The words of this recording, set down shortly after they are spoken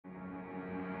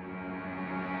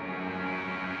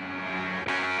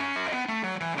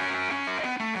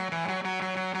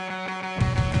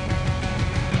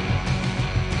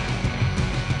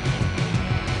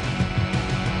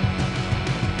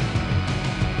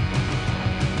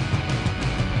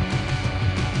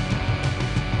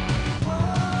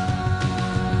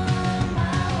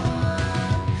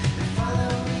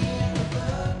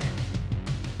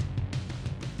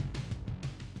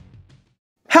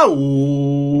Hello,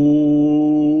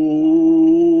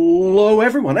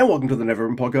 everyone, and welcome to the Never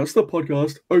Open Podcast, the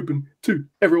podcast open to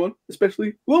everyone,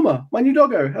 especially Wilma, my new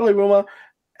doggo. Hello, Wilma.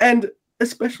 And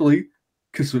especially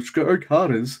Kazuchika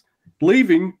Okada's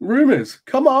leaving rumors.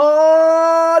 Come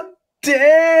on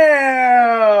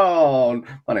down!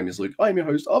 My name is Luke. I am your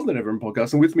host of the Never Open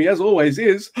Podcast, and with me, as always,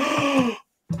 is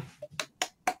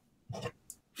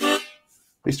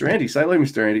Mr. Andy. Say hello,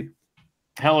 Mr. Andy.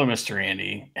 Hello, Mr.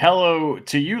 Andy. Hello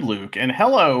to you, Luke. And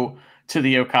hello to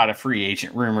the Okada free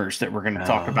agent rumors that we're going to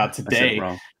talk about today.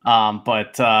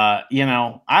 But I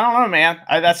don't know, man.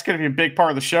 That's going to be a big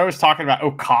part of the show is talking about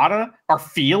Okada, our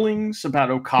feelings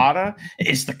about Okada.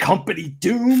 Is the company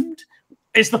doomed?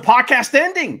 Is the podcast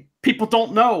ending? People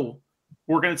don't know.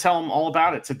 We're going to tell them all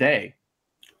about it today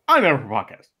on Never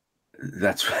Podcast.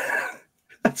 That's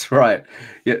right.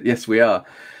 Yes, we are.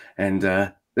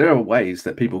 And there are ways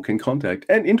that people can contact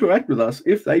and interact with us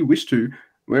if they wish to.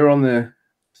 We're on the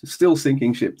still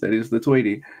sinking ship that is the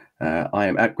Tweety. I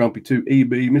am at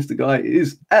Grumpy2EB. Mr. Guy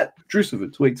is at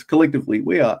Drusiver Tweets. Collectively,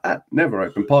 we are at Never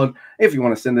Open Pod. If you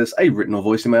want to send us a written or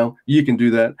voice email, you can do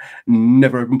that.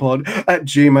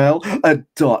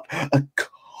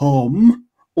 neveropenpod@gmail.com.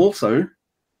 Also,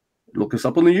 look us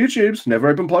up on the YouTubes, Never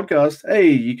Open Podcast. Hey,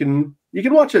 you can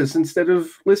watch us instead of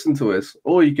listen to us,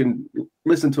 or you can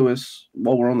listen to us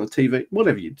while we're on the TV.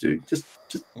 Whatever you do, just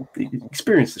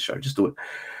experience the show. Just do it.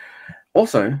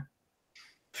 Also,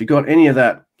 if you got any of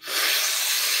that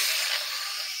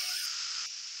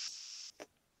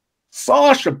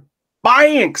Sasha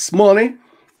Banks money,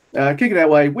 kick it that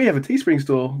way. We have a Teespring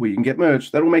store where you can get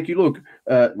merch that'll make you look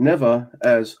never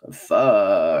as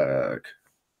fuck.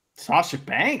 Sasha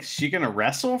Banks, she going to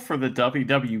wrestle for the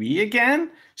WWE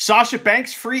again? Sasha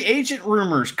Banks free agent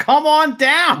rumors. Come on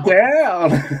down.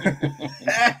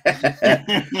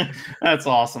 That's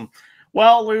awesome.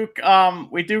 Well, Luke,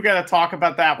 we do got to talk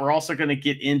about that. We're also going to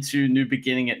get into New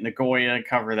Beginning at Nagoya and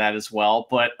cover that as well.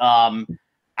 But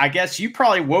I guess you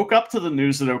probably woke up to the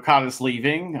news that Okada's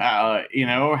leaving. How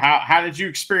did you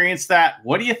experience that?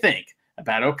 What do you think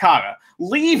about Okada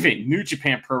leaving New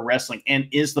Japan Pro Wrestling? And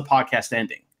is the podcast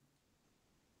ending?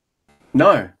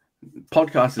 No,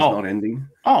 podcast is not ending.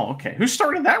 Oh, okay. Who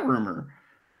started that rumor?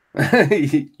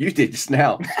 You did just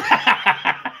now.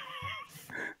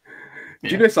 Do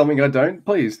you know something I don't?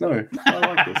 Please, no. I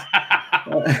like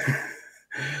this.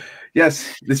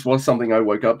 Yes, this was something I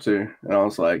woke up to, and I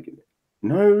was like,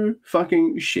 no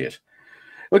fucking shit.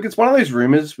 Look, it's one of those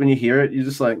rumors, when you hear it, you're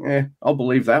just like, I'll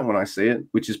believe that when I see it,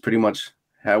 which is pretty much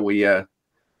how we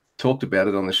talked about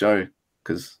it on the show,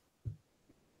 because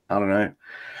I don't know.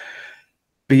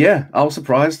 But yeah, I was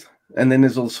surprised. And then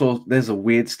there's a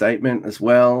weird statement as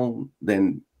well.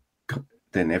 Then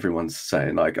everyone's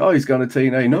saying like, oh, he's going to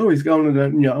TNA. No, he's going to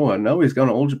Nagoya. No, he's going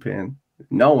to All Japan.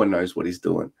 No one knows what he's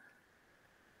doing.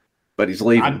 But he's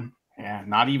leaving.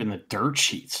 Not even the dirt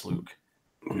sheets, Luke.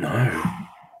 No.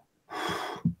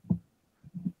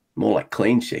 More like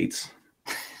clean sheets.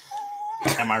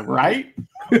 Am I right?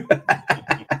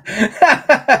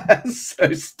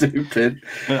 So stupid.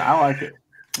 I like it.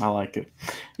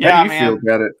 Yeah, how do you feel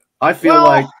about it? I feel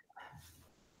like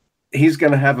he's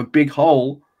going to have a big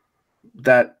hole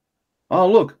that, oh,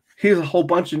 look, here's a whole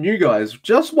bunch of new guys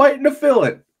just waiting to fill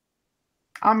it.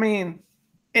 I mean,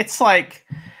 it's like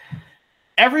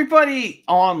everybody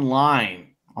online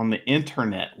on the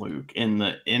internet, Luke, in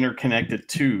the interconnected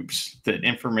tubes that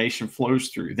information flows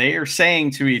through, they are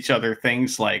saying to each other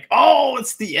things like, oh,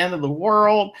 it's the end of the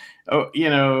world. Oh,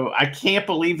 I can't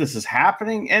believe this is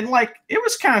happening. And like, it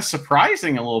was kind of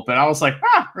surprising a little bit. I was like,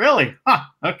 really?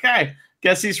 Okay.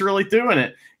 Guess he's really doing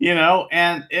it,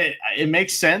 and it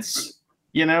makes sense.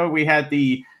 We had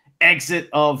the exit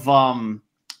of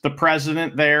the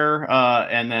president there,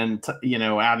 and then,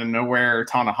 out of nowhere,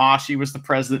 Tanahashi was the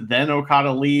president. Then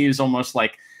Okada leaves, almost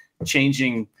like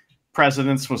changing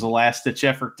presidents was a last-ditch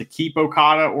effort to keep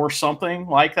Okada or something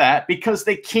like that, because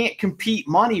they can't compete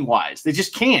money-wise. They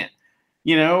just can't.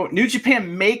 New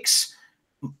Japan makes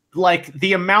like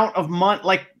the amount of money,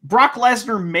 like Brock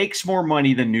Lesnar makes more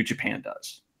money than New Japan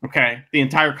does. Okay. The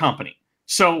entire company.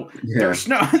 So there's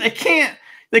they can't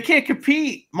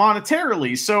compete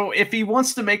monetarily. So if he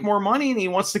wants to make more money and he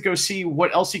wants to go see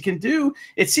what else he can do,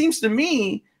 it seems to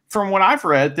me from what I've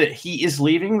read that he is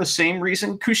leaving the same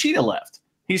reason Kushida left.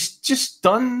 He's just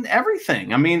done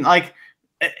everything. I mean, like,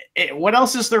 what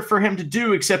else is there for him to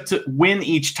do except to win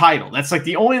each title? That's like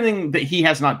the only thing that he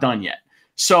has not done yet.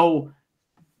 So,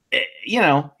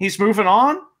 he's moving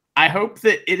on. I hope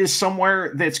that it is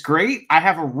somewhere that's great. I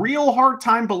have a real hard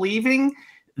time believing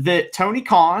that Tony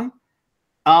Khan,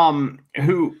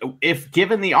 who, if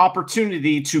given the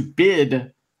opportunity to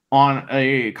bid on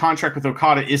a contract with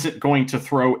Okada isn't going to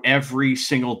throw every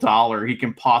single dollar he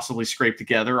can possibly scrape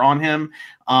together on him.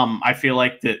 I feel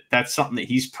like that's something that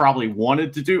he's probably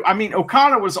wanted to do. I mean,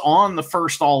 Okada was on the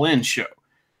first All In show.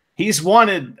 He's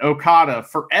wanted Okada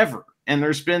forever. And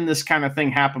there's been this kind of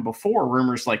thing happen before,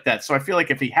 rumors like that. So I feel like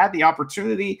if he had the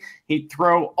opportunity, he'd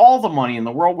throw all the money in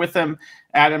the world with him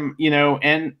at him,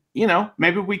 and,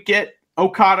 maybe we get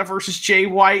Okada versus Jay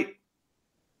White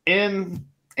in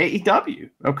AEW,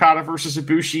 Okada versus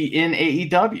Ibushi in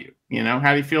AEW.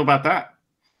 How do you feel about that?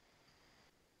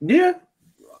 Yeah,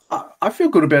 I feel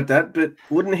good about that, but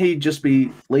wouldn't he just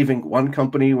be leaving one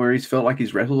company where he's felt like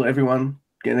he's wrestled everyone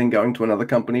and then going to another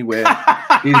company where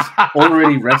he's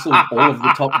already wrestled all of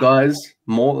the top guys,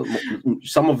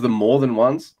 some of them more than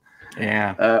once?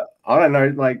 Yeah. I don't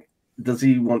know, like, does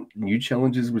he want new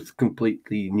challenges with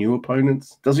completely new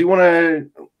opponents? Does he want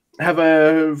to have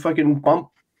a fucking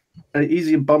an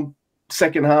easier bump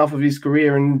second half of his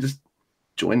career and just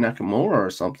join Nakamura or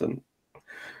something?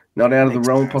 Not out of the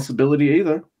realm of possibility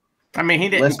either. I mean, he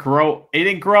didn't grow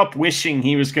up wishing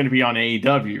he was going to be on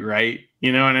AEW, right?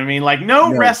 You know what I mean? Like,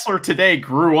 no wrestler today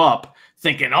grew up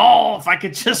thinking, oh, if I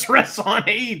could just wrestle on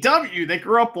AEW. They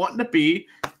grew up wanting to be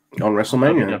on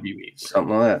WrestleMania. WWE.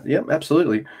 Something like that. Yep,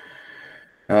 absolutely.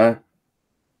 I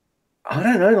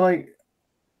don't know, like,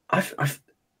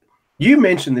 you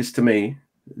mentioned this to me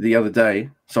the other day,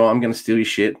 so I'm going to steal your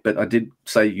shit, but I did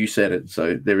say you said it,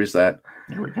 so there is that.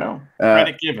 There we go.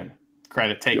 Credit given.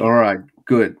 Credit taken. All right,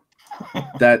 good.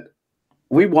 That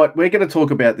we're going to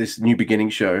talk about this New Beginning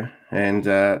show,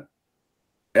 and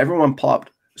everyone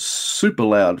popped super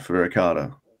loud for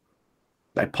Okada.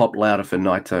 They popped louder for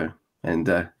Naito,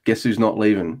 and guess who's not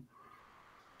leaving?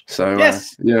 So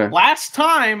yes, last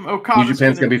time Okada's New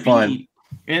Japan's going to be fine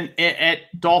at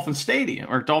Dolphin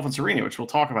Stadium or Dolphins Arena, which we'll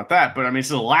talk about that. But I mean, it's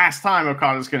the last time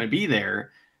Okada's going to be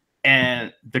there,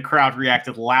 and the crowd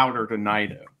reacted louder to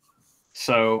Naito.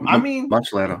 So I mean,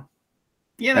 much louder.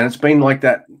 And it's been like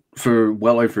that for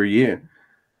well over a year.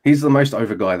 He's the most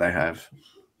over guy they have.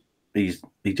 He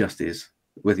just is,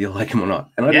 whether you like him or not.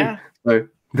 And I do. So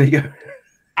there you go.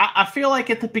 I feel like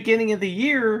at the beginning of the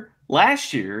year,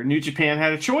 last year, New Japan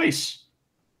had a choice.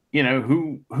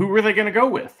 Who were they going to go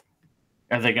with?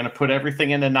 Are they going to put everything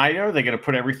into Naito? Are they going to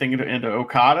put everything into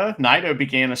Okada? Naito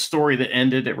began a story that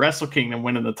ended at Wrestle Kingdom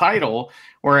winning the title,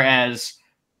 whereas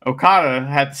Okada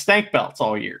had the stank belts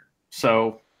all year.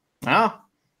 So,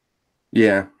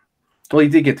 yeah. Well, he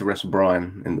did get to wrestle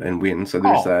Bryan and win, so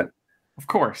there's that. Of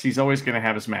course, he's always going to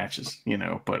have his matches,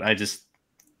 but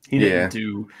he didn't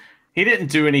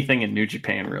do anything in New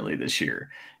Japan really this year.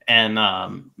 And,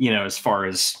 as far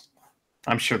as,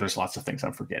 I'm sure there's lots of things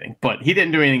I'm forgetting, but he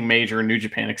didn't do anything major in New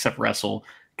Japan except wrestle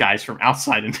guys from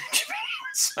outside of New Japan.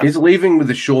 So. He's leaving with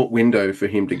a short window for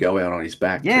him to go out on his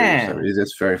back. Yeah. Too, so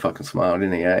that's very fucking smart,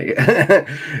 isn't he?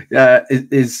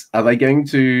 Are they going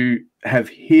to have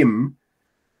him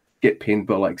get pinned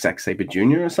by like Zack Sabre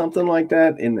Jr. or something like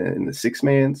that in the six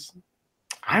mans?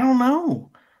 I don't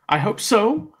know. I hope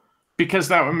so, because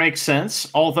that would make sense.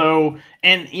 Although,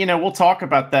 and we'll talk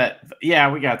about that.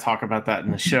 Yeah, we got to talk about that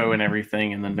in the show and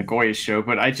everything, and the Nagoya show.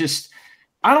 But I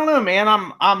don't know, man.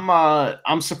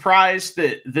 I'm surprised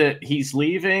that he's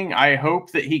leaving. I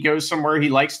hope that he goes somewhere he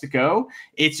likes to go.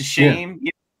 It's a shame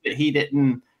that he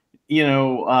didn't,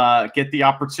 get the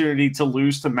opportunity to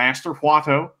lose to Master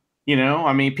Huato.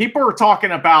 I mean, people are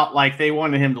talking about like they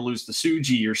wanted him to lose to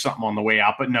Suji or something on the way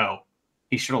out, but no.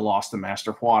 He should have lost to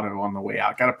Master Huato on the way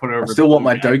out. Got to put over. I still want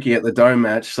my Doki at the Dome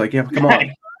match. It's like, yeah, come on.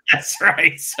 That's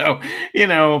right. So,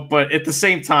 but at the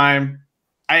same time,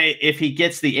 if he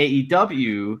gets the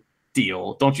AEW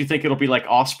deal, don't you think it'll be like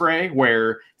Ospreay,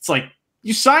 where it's like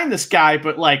you sign this guy,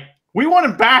 but like we want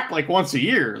him back like once a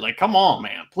year. Like, come on,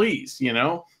 man, please.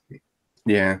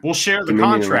 Yeah, we'll share the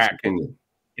contract.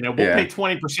 We'll pay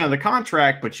 20% of the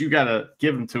contract, but you got to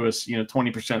give them to us,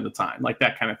 20% of the time, like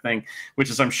that kind of thing, which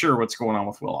is, I'm sure, what's going on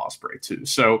with Will Ospreay too.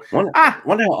 So, wonder how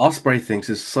Ospreay thinks.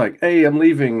 It's like, hey, I'm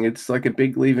leaving. It's like a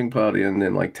big leaving party, and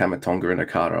then like Tama Tonga and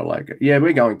Okada are like, yeah,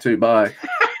 we're going too. Bye.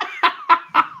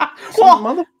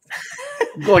 Well,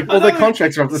 like all their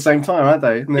contracts are at the same time, aren't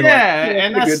they? And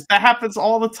that happens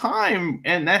all the time,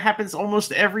 and that happens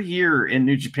almost every year in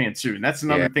New Japan too. And that's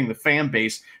another thing, the fan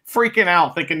base freaking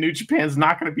out, thinking New Japan's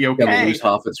not going to be okay. Gonna lose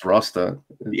half its roster.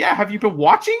 Yeah, have you been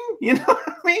watching? You know what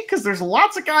I mean? Because there's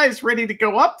lots of guys ready to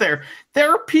go up there.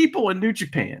 There are people in New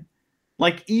Japan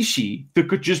like Ishii that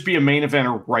could just be a main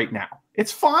eventer right now.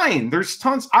 It's fine. There's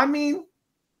tons. I mean,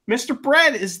 Mr.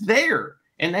 Bread is there,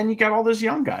 and then you got all those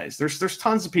young guys. There's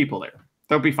tons of people there.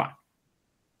 They'll be fine.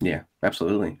 Yeah,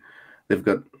 absolutely. They've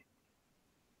got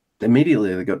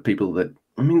people that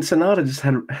I mean, Sonata just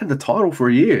had the title for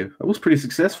a year. It was pretty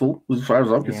successful, as far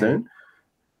as I'm concerned.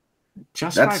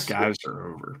 Just 5 guys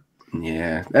are over.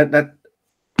 Yeah,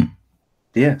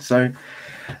 yeah. So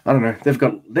I don't know. They've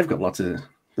got lots of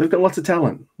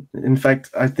talent. In fact,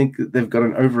 I think they've got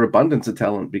an overabundance of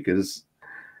talent because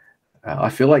I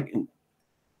feel like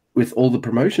with all the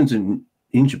promotions in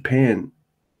Japan,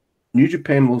 New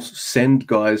Japan will send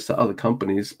guys to other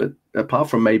companies, but apart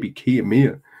from maybe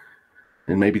Kiyomiya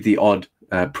and maybe the odd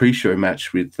pre-show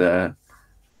match with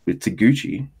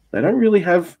Taguchi, they don't really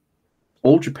have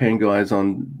all Japan guys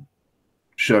on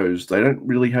shows. They don't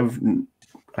really have,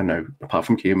 I know, apart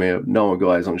from Kiyomiya, Noah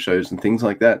guys on shows and things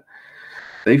like that.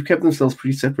 They've kept themselves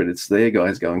pretty separate. It's their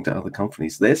guys going to other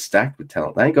companies. They're stacked with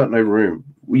talent. They ain't got no room.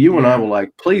 You and I were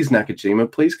like, please,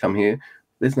 Nakajima, please come here.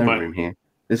 There's no room here.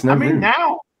 There's no room.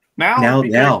 Now,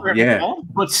 yeah.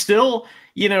 But still,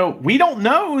 we don't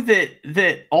know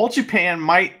that All Japan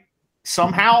might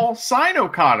somehow sign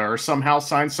Okada or somehow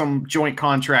sign some joint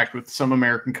contract with some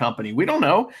American company. We don't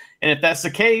know. And if that's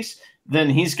the case, then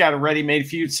he's got a ready-made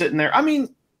feud sitting there. I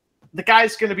mean, the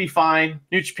guy's going to be fine.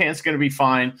 New Japan's going to be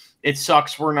fine. It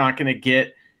sucks we're not going to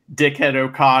get Dickhead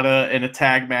Okada in a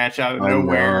tag match out of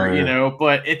nowhere,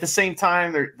 but at the same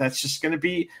time, that's just going to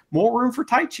be more room for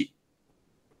Taichi.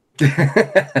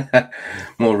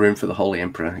 More room for the Holy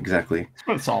Emperor, exactly. That's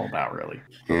what it's all about, really.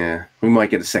 Yeah. We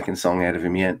might get a second song out of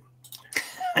him yet.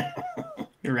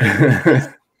 You're right.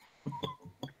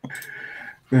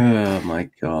 Oh, my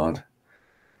God.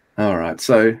 All right.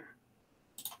 So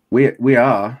we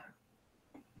are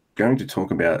going to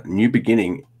talk about New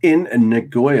Beginning in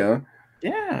Nagoya.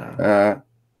 Yeah.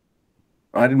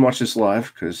 I didn't watch this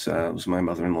live because it was my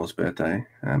mother-in-law's birthday.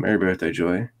 Merry birthday,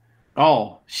 Joy.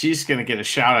 Oh, she's going to get a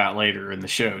shout out later in the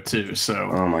show too. So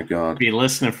oh my God, be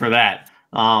listening for that.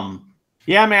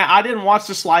 Yeah, man, I didn't watch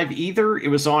this live either. It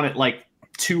was on at like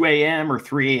 2 a.m. or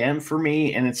 3 a.m. for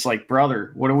me. And it's like,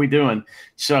 brother, what are we doing?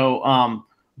 So,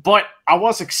 but I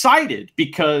was excited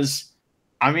because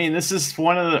I mean, this is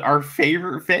one of our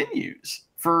favorite venues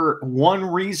for one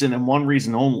reason and one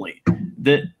reason only,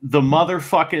 that the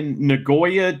motherfucking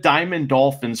Nagoya Diamond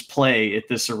Dolphins play at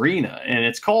this arena, and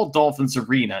it's called Dolphins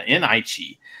Arena in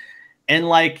Aichi. And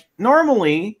like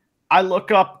normally I look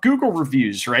up Google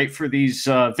reviews, right, for these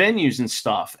venues and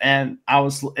stuff. And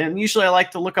usually I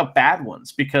like to look up bad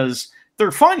ones because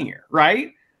they're funnier,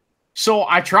 right? So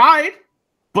I tried,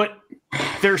 but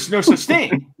there's no such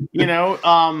thing,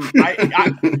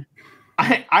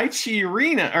 Aichi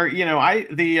Arena, or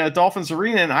the Dolphins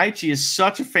Arena in Aichi is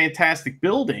such a fantastic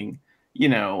building,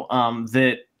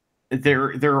 that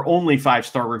there are only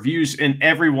 5-star reviews, and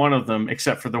every one of them,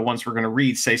 except for the ones we're going to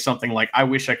read, say something like, "I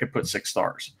wish I could put 6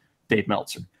 stars." Dave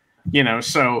Meltzer,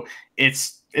 so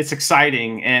it's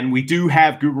exciting, and we do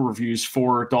have Google reviews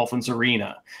for Dolphins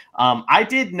Arena. I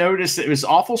did notice it was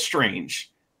awful strange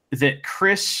that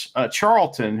Chris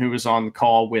Charlton, who was on the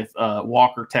call with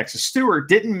Walker Texas Stewart,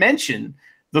 didn't mention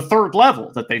the 3rd level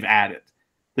that they've added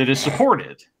that is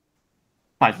supported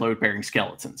by load-bearing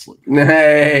skeletons.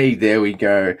 Hey, there we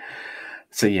go.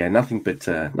 So yeah, nothing but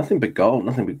gold,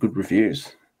 nothing but good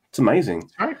reviews. It's amazing.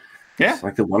 All right. Yeah. It's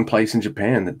like the one place in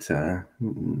Japan that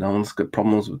no one's got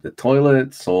problems with the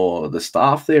toilets, or the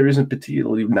staff there isn't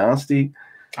particularly nasty.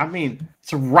 I mean,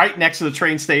 it's right next to the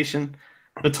train station.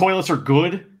 The toilets are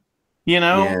good.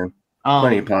 Yeah,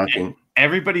 plenty of parking.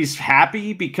 Everybody's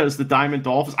happy because the Diamond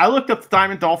Dolphins. I looked up the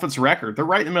Diamond Dolphins record. They're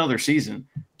right in the middle of their season,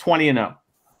 20-0.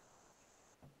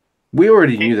 We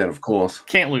already knew that, of course.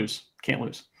 Can't lose.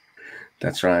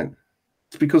 That's right.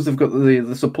 It's because they've got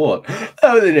the support.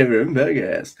 Oh, they never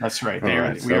podcast. That's right. We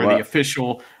are the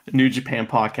official New Japan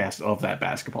podcast of that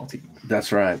basketball team.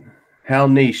 That's right. How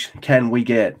niche can we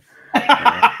get?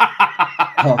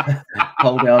 Hold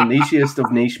our nichest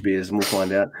of niche beers, and we'll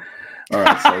find out. All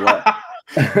right, so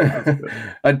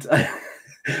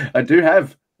I do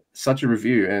have such a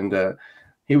review, and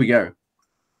here we go.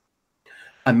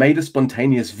 I made a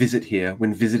spontaneous visit here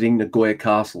when visiting Nagoya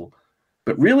Castle,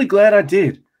 but really glad I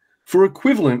did. For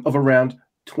equivalent of around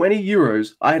 20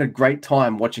 euros, I had a great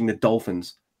time watching the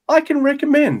Dolphins. I can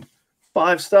recommend.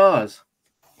 5 stars.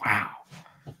 Wow.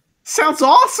 Sounds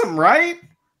awesome, right?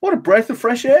 What a breath of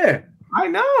fresh air. I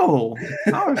know.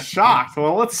 I was shocked.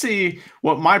 Well, let's see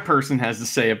what my person has to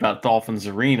say about Dolphins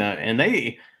Arena. And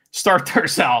they start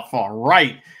theirs off all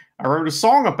right. I wrote a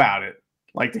song about it.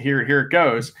 Like to hear it. Here it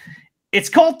goes. It's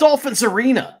called Dolphins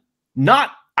Arena,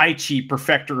 not Aichi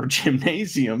Prefectural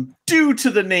Gymnasium, due to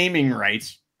the naming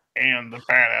rights and the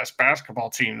badass basketball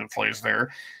team that plays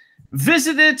there.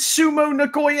 Visited Sumo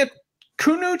Nagoya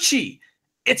Kunuchi.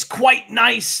 It's quite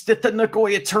nice that the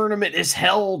Nagoya tournament is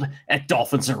held at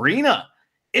Dolphins Arena.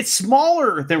 It's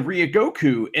smaller than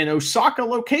Ryogoku and Osaka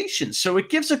locations, so it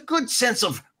gives a good sense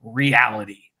of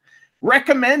reality.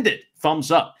 Recommended,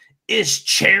 thumbs up, is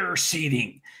chair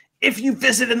seating. If you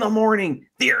visit in the morning,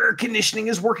 the air conditioning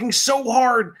is working so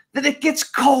hard that it gets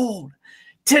cold.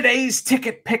 Today's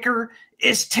ticket picker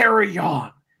is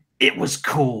Terayon. It was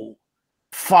cool.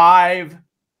 5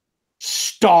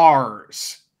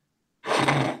 stars.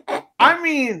 I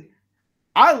mean,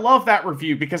 I love that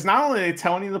review because not only are they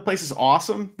telling you the place is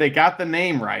awesome, they got the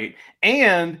name right,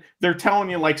 and they're telling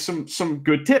you like some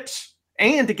good tips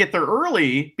and to get there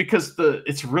early because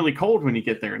it's really cold when you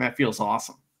get there, and that feels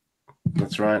awesome.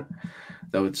 That's right.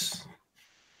 Though it's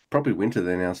probably winter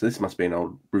there now, so this must be an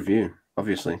old review,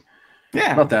 obviously.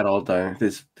 Yeah. Not that old, though.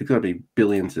 There's got to be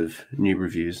billions of new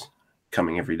reviews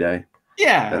coming every day.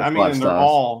 Yeah, I mean, they're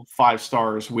all 5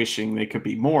 stars, wishing they could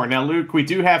be more. Now, Luke, we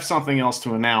do have something else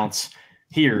to announce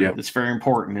here that's very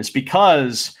important. It's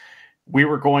because we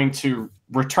were going to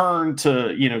return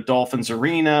to, Dolphins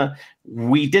Arena.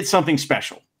 We did something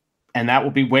special, and that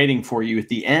will be waiting for you at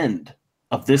the end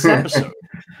of this episode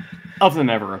of the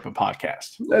Never Open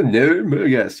Podcast.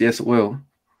 Yes, it will.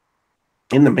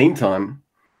 In the meantime,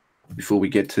 before we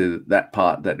get to that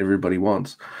part that everybody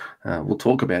wants, we'll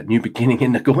talk about New Beginning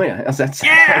in Nagoya. How's that sound?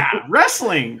 Yeah,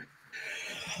 wrestling.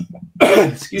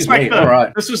 Excuse me. All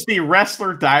right. This was the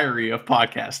Wrestler Diary of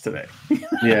podcast today.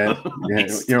 Yeah,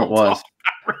 it was.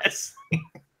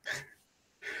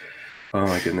 Oh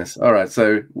my goodness. All right,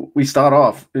 so we start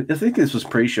off. I think this was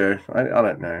pre-show. I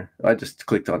don't know. I just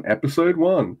clicked on episode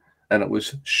 1, and it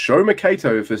was Sho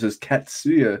Mikato versus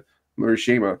Katsuya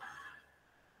Murashima.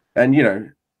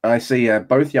 And, I see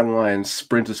both young lions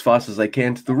sprint as fast as they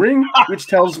can to the ring, which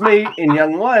tells me, in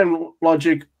young lion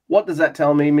logic, what does that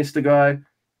tell me, Mr. Guy?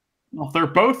 Well, they're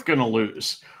both going to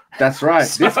lose. That's right.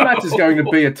 So... This match is going to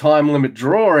be a time limit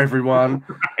draw, everyone.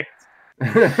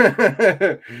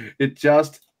 Right. It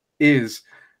just is.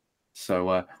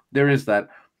 So there is that.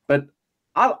 But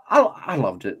I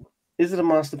loved it. Is it a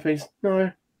masterpiece?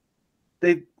 No.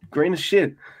 They're green as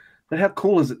shit. But how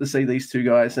cool is it to see these two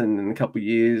guys, and in a couple of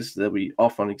years they'll be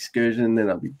off on excursion, then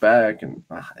they'll be back, and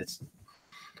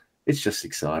it's just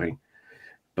exciting.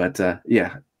 But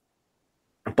yeah.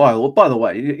 By the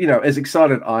way, as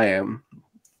excited I am,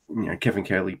 Kevin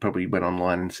Kelly probably went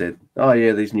online and said, "Oh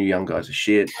yeah, these new young guys are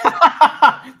shit.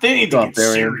 They need to get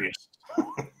serious."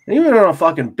 And he went on a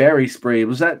fucking berry spree.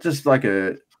 Was that just like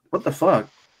what the fuck?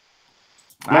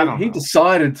 I don't know. He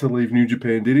decided to leave New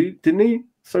Japan, didn't he?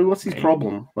 So what's his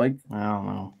problem? Like, I don't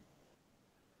know.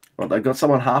 Well, they got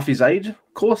someone half his age?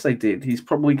 Of course they did. He's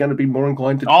probably going to be more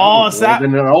inclined to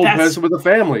than an old person with a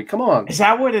family. Come on. Is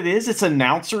that what it is? It's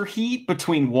announcer heat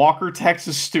between Walker,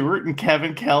 Texas Stewart, and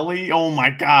Kevin Kelly? Oh, my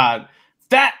God.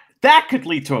 That could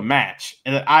lead to a match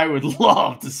that I would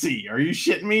love to see. Are you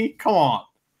shitting me? Come on.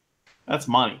 That's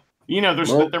money.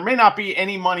 There may not be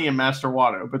any money in Master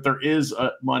Wado, but there is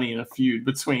money in a feud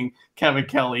between Kevin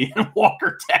Kelly and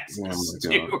Walker, Texas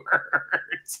Stewart.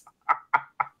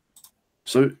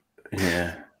 So,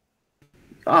 yeah.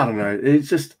 I don't know. It's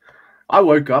just, I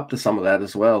woke up to some of that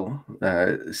as well,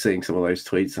 seeing some of those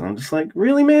tweets, and I'm just like,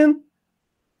 really, man?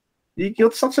 You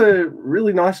got such a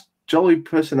really nice, jolly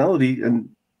personality, and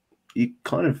you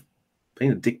kind of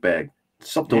being a dickbag.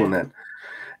 Stop doing that.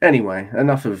 Anyway,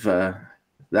 enough of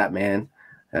that, man.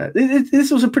 This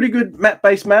was a pretty good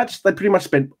mat-based match. They pretty much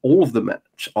spent all of the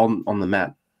match on the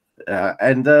mat.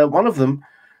 And one of them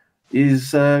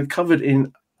is covered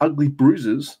in ugly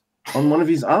bruises on one of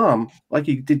his arm. Like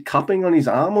he did cupping on his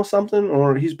arm or something,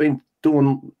 or he's been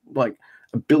doing like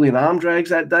a billion arm drags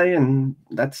that day, and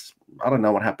I don't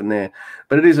know what happened there.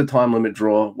 But it is a time limit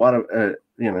draw.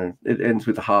 It ends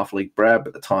with a half-league Brad,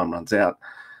 but the time runs out.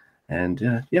 And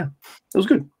it was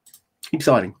good.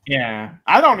 Exciting. Yeah.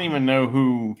 I don't even know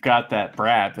who got that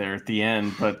Brad there at the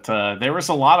end, but there was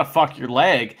a lot of fuck your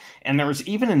leg, and there was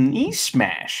even a knee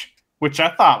smash, which I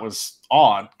thought was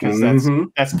odd because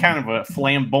that's kind of a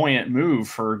flamboyant move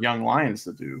for young lions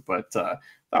to do, but that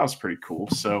was pretty cool.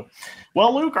 So,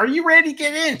 well, Luke, are you ready to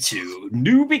get into the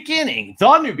new beginning,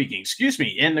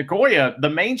 in Nagoya? The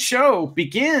main show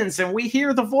begins, and we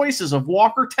hear the voices of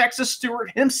Walker, Texas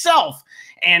Stewart himself,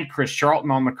 and Chris Charlton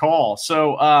on the call.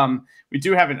 So we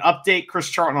do have an update. Chris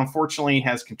Charlton, unfortunately,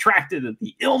 has contracted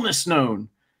the illness known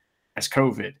as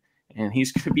COVID, and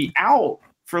he's going to be out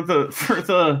for the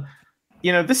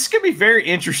this is going to be very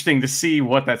interesting to see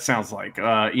what that sounds like.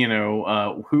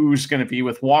 Who's going to be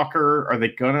with Walker? Are they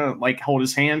going to hold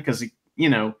his hand? Because, he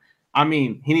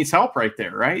needs help right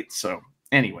there, right? So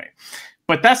anyway,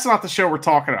 But that's not the show we're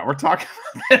talking about. We're talking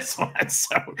about this one.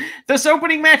 So this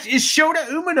opening match is Shota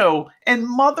Umino and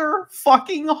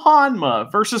motherfucking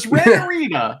Hanma versus Ren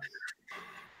Narita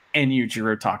and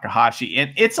Yujiro Takahashi.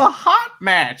 And it's a hot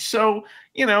match. So,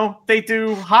 they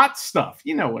do hot stuff.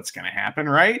 You know what's going to happen,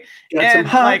 right? Got some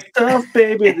hot stuff,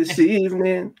 baby, this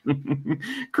evening.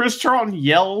 Chris Charlton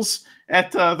yells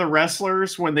at the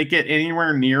wrestlers when they get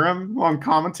anywhere near him on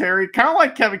commentary, kind of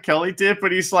like Kevin Kelly did,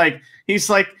 but he's like,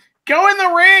 go in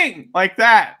the ring like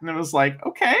that. And it was like,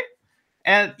 okay.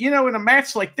 And, in a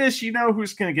match like this,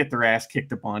 who's going to get their ass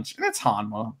kicked a bunch. And it's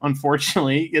Hanma.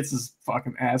 Unfortunately, he gets his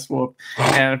fucking ass whooped.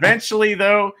 And eventually,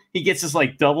 though, he gets his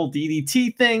double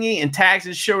DDT thingy and tags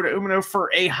his Shota Umino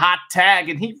for a hot tag.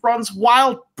 And he runs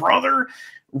wild, brother.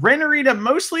 Ren Narita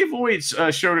mostly avoids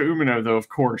Shota Umino, though, of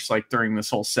course, during this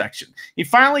whole section. He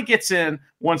finally gets in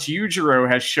once Yujiro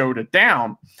has Shota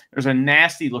down. There's a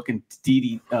nasty-looking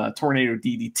tornado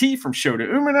DDT from Shota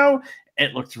Umino.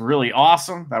 It looked really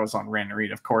awesome. That was on Ren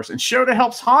Narita, of course. And Shota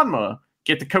helps Hanma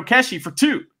get the Kokeshi for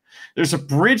 2. There's a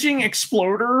bridging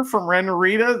exploder from Ren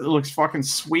Narita that looks fucking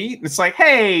sweet. And it's like,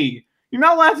 hey, you're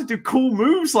not allowed to do cool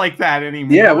moves like that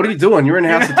anymore. Yeah, what are you doing? You're in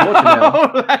House of Torture now.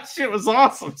 That shit was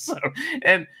awesome.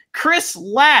 And Chris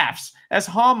laughs as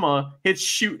Hanma hits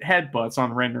shoot headbutts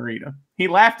on Ren Narita. He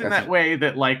laughed in that way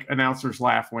that announcers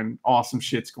laugh when awesome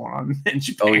shit's going on in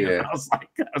Japan. Oh, yeah. I was like,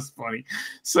 that was funny.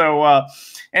 So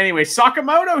anyway,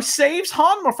 Sakamoto saves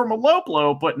Hanma from a low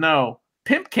blow, but no,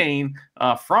 Pimp Cane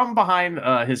from behind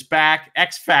his back,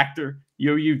 X Factor,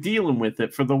 Yo-Yo dealing with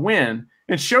it for the win.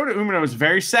 And Shota Umino is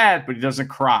very sad, but he doesn't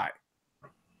cry.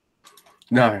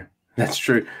 No, that's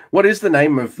true. What is the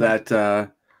name of that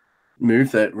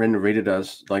move that Ren Narita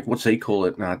does? What's he call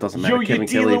it? No, it doesn't matter. Kevin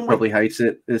Kelly probably hates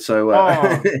it. So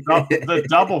the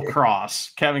double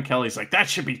cross. Kevin Kelly's like, that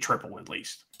should be triple at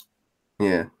least.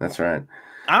 Yeah, that's right.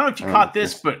 I don't know if you caught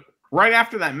this, but right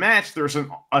after that match, there's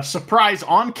a surprise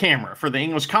on camera for the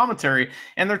English commentary,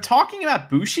 and they're talking about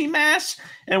Bushi mask,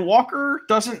 and Walker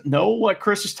doesn't know what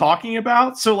Chris is talking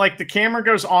about. So the camera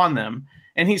goes on them,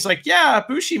 and he's like, yeah,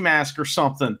 Bushi mask or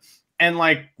something. And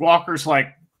Walker's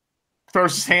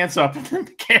throws his hands up, and then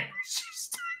the camera's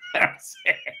just that's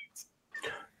it.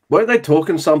 Weren't they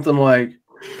talking something like,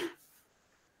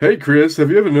 hey, Chris, have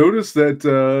you ever noticed that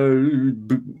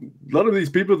a lot of these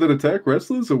people that attack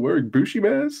wrestlers are wearing Bushi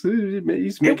masks?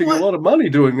 He's making a lot of money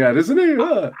doing that, isn't he?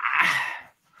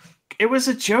 It was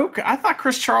a joke. I thought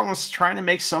Chris Charlton was trying to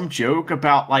make some joke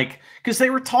about, because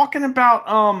they were talking about...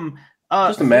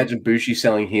 just imagine Bushi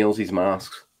selling heels these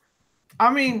masks.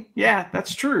 I mean, yeah,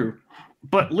 that's true.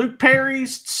 But Luke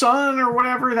Perry's son or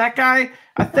whatever, that guy,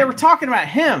 they were talking about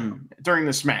him during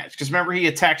this match. Because remember, he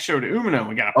attacked Shota Umino.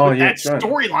 We got to put that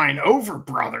storyline over,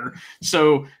 brother.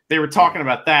 So they were talking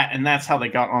about that, and that's how they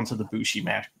got onto the Bushi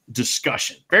match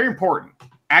discussion. Very important.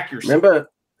 Accuracy. Remember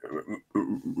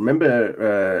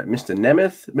Mr.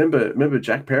 Nemeth? Remember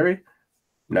Jack Perry?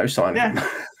 No sign of him.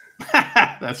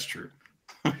 That's true.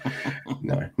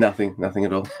 No, nothing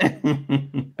at all.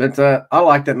 But I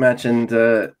liked that match, and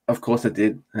of course I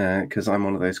did, because I'm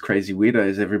one of those crazy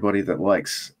weirdos. Everybody that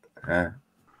likes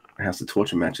House of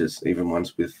Torture matches, even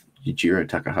ones with Yujiro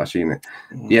Takahashi in it.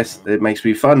 Yes, it makes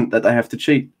me fun that they have to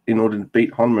cheat in order to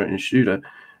beat Hanma and Shooter,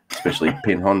 especially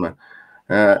pin Hanma.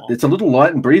 It's a little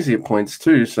light and breezy at points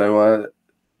too, so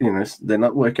they're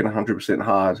not working 100%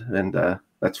 hard, and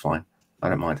that's fine. I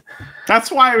don't mind.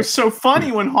 That's why it was so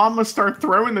funny when Hanma started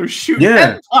throwing those shooting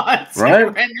headbutts at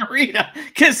Ren Narita.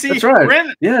 Because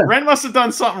Ren must have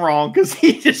done something wrong, because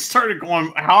he just started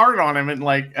going hard on him, and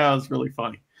it was really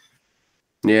funny.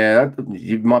 Yeah,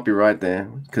 you might be right there,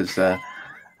 because I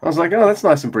was like, oh, that's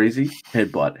nice and breezy.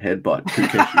 Headbutt,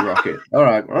 Kukeshi Rocket. All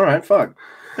right, fuck.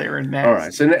 They were next. All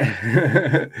right,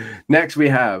 so next we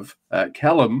have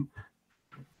Callum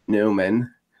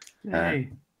Newman.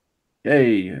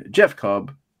 Jeff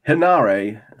Cobb,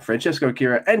 Hinare, Francesco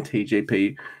Kira, and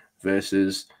TJP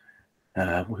versus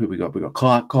who we got? We got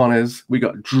Clark Connors, we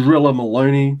got Driller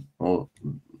Maloney, or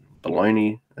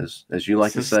Baloney, as you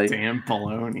like to say. Dan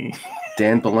Baloney.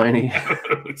 Dan Baloney.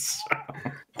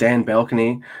 Dan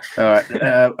Balcony. All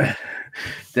right.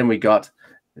 Then we got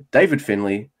David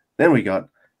Finley. Then we got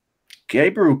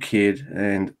Gabriel Kidd,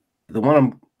 and the one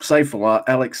I'm saved for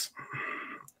Alex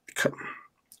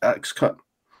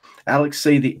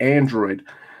C, the android.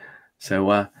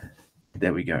 So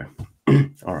there we go.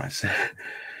 All right.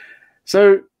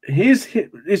 So is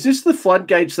this the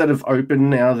floodgates that have opened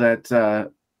now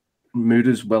that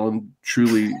Muda's well and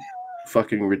truly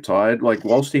fucking retired?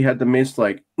 Whilst he had the mist,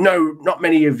 no, not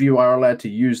many of you are allowed to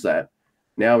use that.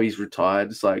 Now he's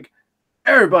retired. It's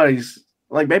everybody's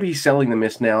Like maybe he's selling the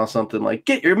mist now or something. Like,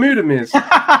 get your Muda mist.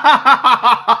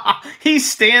 He's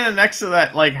standing next to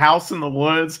that like house in the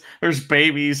woods. There's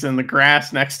babies in the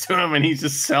grass next to him, and he's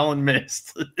just selling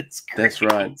mist. It's great. That's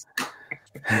right.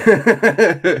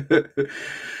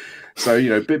 So, you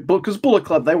know, because Bullet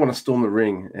Club, they want to storm the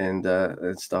ring and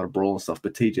start a brawl and stuff,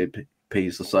 but TJP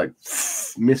is just like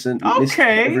missing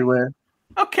everywhere.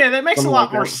 Okay, that makes a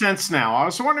lot more sense now. I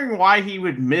was wondering why he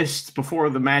would miss before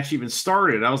the match even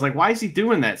started. I was like, why is he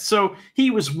doing that? So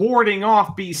he was warding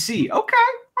off BC. Okay.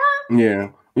 Yeah,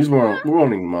 he's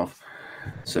warding him off.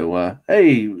 So,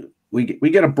 hey, we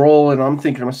get a brawl, and I'm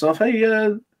thinking to myself,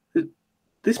 hey,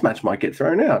 this match might get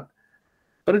thrown out.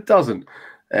 But it doesn't.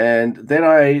 And then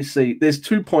I see there's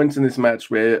 2 points in this match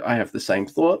where I have the same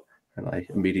thought. And I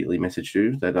immediately messaged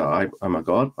you that, oh my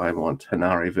God, I want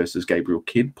Hanare versus Gabriel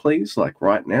Kidd, please. Like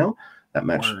right now. That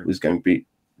match was going to be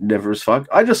never as fuck.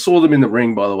 I just saw them in the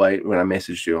ring, by the way, when I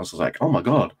messaged you. I was like, oh my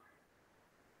God.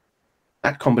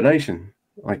 That combination.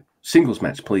 Like singles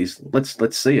match, please.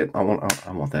 Let's see it. I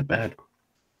want that bad.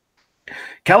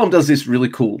 Callum does this really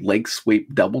cool leg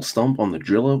sweep double stomp on the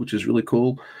driller, which is really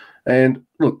cool. And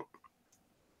look,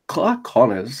 Clark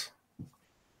Connors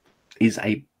is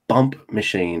a bump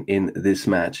machine in this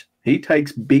match. He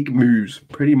takes big moves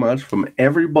pretty much from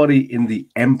everybody in the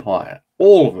Empire.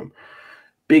 All of them.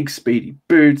 Big speedy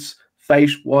boots,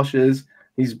 face washes.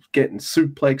 He's getting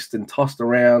suplexed and tossed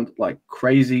around like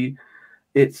crazy.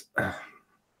 It's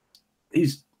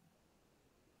he's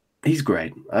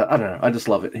great. I don't know. I just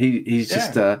love it. He's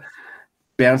just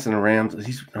bouncing around.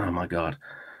 Oh my God.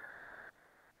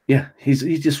 Yeah, he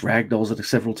just ragdolls it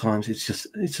several times. It's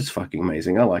just fucking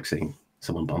amazing. I like seeing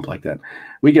someone bump like that.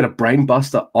 We get a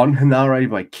brainbuster on Hanare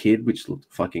by Kidd, which looked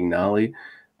fucking gnarly.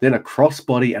 Then a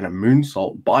crossbody and a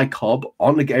moonsault by Cobb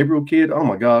on the Gabriel Kidd. Oh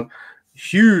my God.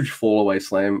 Huge fallaway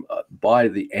slam by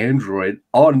the android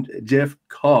on Jeff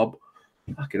Cobb.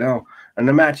 Fucking hell. And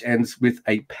the match ends with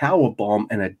a power bomb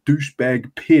and a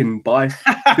douchebag pin by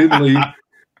Finley.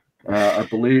 I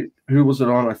believe, who was it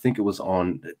on? I think it was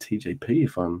on TJP,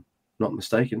 if I'm not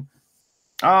mistaken.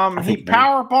 He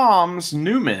power bombs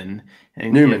Newman.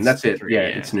 Newman, that's it. Yeah,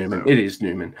 it's Newman. So. It is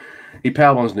Newman. He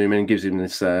power bombs Newman and gives him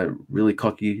this really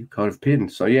cocky kind of pin.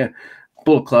 So yeah,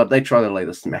 Bullet Club, they try to lay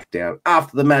the smack down.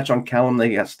 After the match on Callum,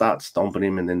 they start stomping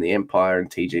him, and then the Empire and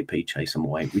TJP chase him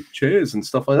away with chairs and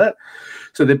stuff like that.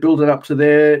 So they're building up to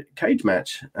their cage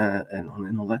match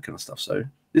and all that kind of stuff. So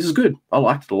this is good. I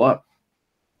liked it a lot.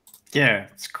 Yeah,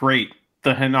 it's great.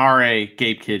 The Hanare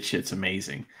Gabe Kidd shit's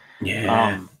amazing.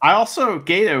 Yeah. I also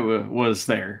Gato was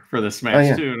there for this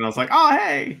match too, and I was like, oh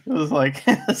hey, it was like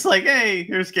hey,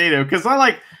 here's Gato, because I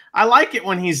like it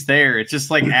when he's there. It just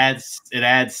like adds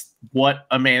what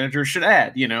a manager should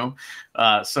add, you know.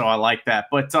 So I like that.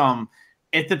 But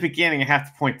at the beginning, I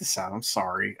have to point this out. I'm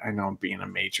sorry, I know I'm being a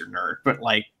major nerd, but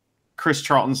like Chris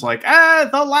Charlton's like,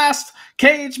 the last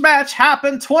cage match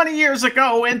happened 20 years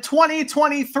ago in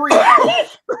 2023. And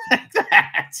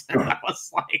I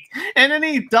was like, and then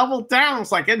he doubled down. It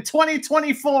was like, in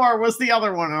 2024 was the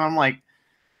other one. And I'm like,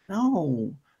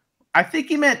 no, I think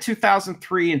he meant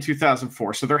 2003 and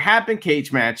 2004. So there have been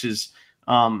cage matches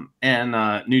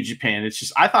and New Japan. It's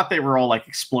just, I thought they were all like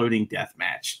exploding death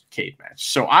match, cage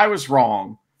match. So I was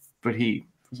wrong, but he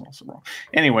was also wrong.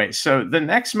 Anyway, so the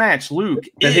next match, Luke.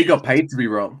 And he got paid to be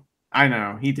wrong. I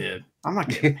know, he did. I'm not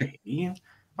getting paid.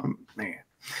 Man.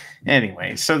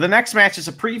 Anyway, so the next match is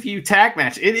a preview tag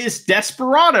match. It is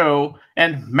Desperado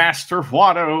and Master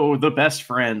Wato, the best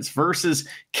friends, versus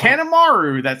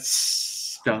Kanemaru.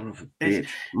 That's son of a bitch,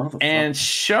 motherfucker. And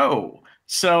Show.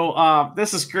 So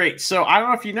this is great. So I don't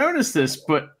know if you noticed this,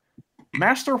 but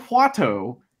Master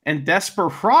Wato and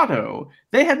Desperado,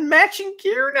 they had matching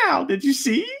gear now. Did you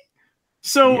see?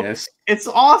 So yes. It's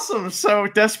awesome. So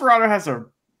Desperado has a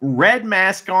red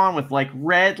mask on with like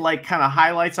red like kind of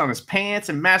highlights on his pants,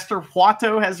 and Master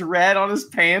Wato has red on his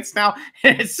pants now.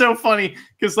 And it's so funny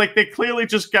because like they clearly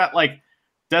just got like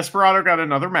Desperado got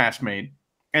another mask made,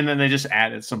 and then they just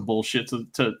added some bullshit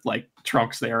to like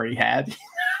trunks they already had.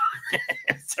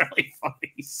 It's really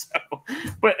funny. So,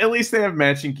 but at least they have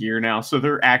matching gear now, so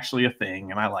they're actually a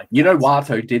thing, and I like. You know,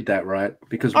 Wato did that, right?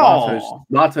 Because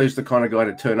Wato's the kind of guy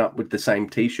to turn up with the same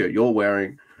T-shirt you're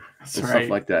wearing. That's and right. Stuff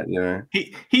like that, you know.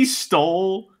 He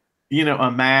stole, you know, a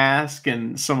mask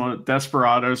and some of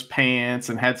Desperado's pants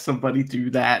and had somebody do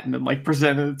that and then like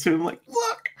presented it to him like,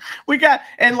 look, we got,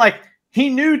 and like he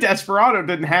knew Desperado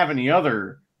didn't have any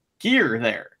other gear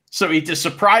there. So he just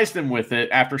surprised him with it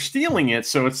after stealing it.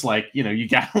 So it's like, you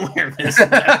got to wear this.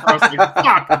 And I was like,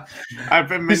 fuck. I've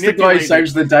been He's the guy who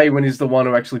saves the day when he's the one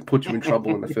who actually put you in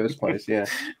trouble in the first place. Yeah.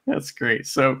 That's great.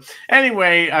 So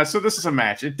anyway, so this is a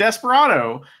match.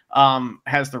 Desperado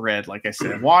has the red, like I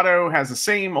said. Watto has the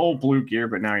same old blue gear,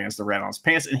 but now he has the red on his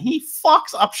pants. And he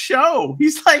fucks up Show.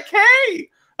 He's like, hey,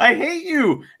 I hate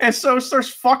you. And so starts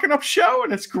fucking up Show,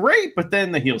 and it's great. But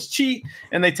then the heels cheat,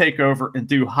 and they take over and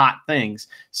do hot things.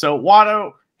 So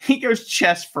Watto, he goes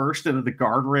chest first into the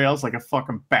guardrails like a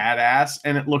fucking badass,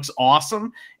 and it looks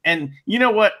awesome. And you know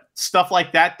what stuff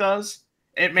like that does?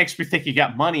 It makes me think you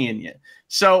got money in you.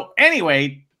 So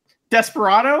anyway,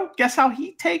 Desperado, guess how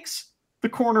he takes the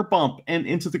corner bump and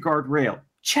into the guardrail?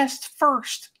 Chest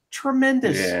first.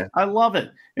 Tremendous. Yeah. I love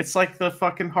it. It's like the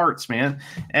fucking Hearts, man.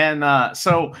 And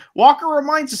so Walker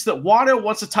reminds us that Watto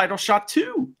wants a title shot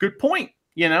too. Good point.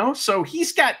 So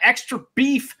he's got extra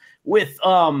beef with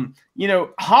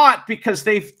Hot because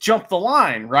they've jumped the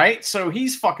line, right? So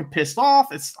he's fucking pissed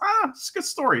off. It's a good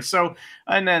story. So,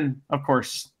 and then of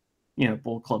course,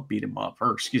 Bull Club beat him up,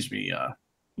 or excuse me,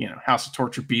 House of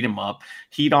Torture beat him up.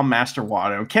 Heat on Master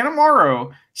Watto.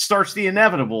 Kanemaru starts the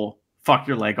inevitable fuck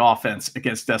your leg offense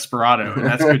against Desperado. And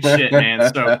that's good shit,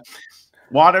 man. So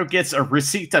Watto gets a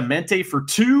Recita Mente for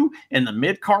 2 in the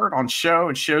mid card on Show,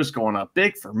 and Show's going up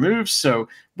big for moves. So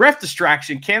ref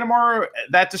distraction. Kanemaru,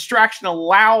 that distraction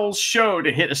allows Show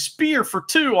to hit a spear for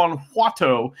 2 on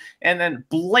Watto, and then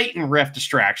blatant ref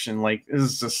distraction. Like, this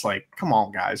is just like, come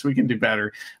on, guys, we can do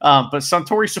better. But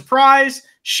Suntory surprise,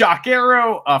 shock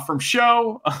arrow from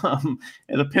Show, and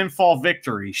the pinfall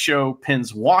victory. Show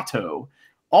pins Watto.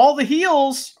 All the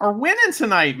heels are winning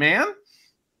tonight, man.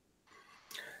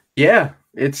 Yeah,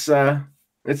 it's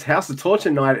House of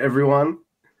Torture night, everyone.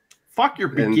 Fuck your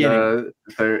beginning.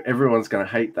 So everyone's gonna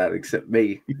hate that except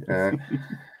me.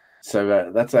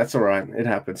 So that's all right. It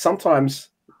happens. Sometimes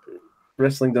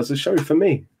wrestling does a show for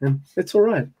me, and it's all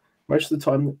right. Most of the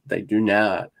time they do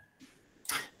not.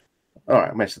 All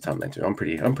right, most of the time they do. I'm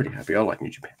pretty happy. I like New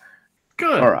Japan.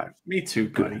 Good. All right. Me too,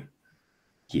 buddy.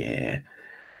 Yeah.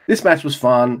 This match was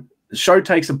fun. Show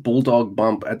takes a bulldog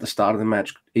bump at the start of the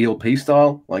match, ELP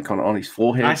style, like on his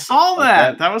forehead. I saw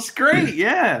that. That was great.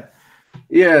 Yeah.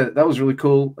 Yeah, that was really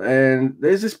cool. And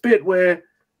there's this bit where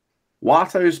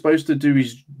Watto is supposed to do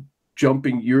his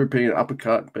jumping European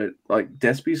uppercut, but like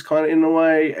Despy's kind of in the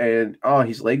way, and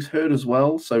his legs hurt as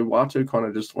well. So Watto kind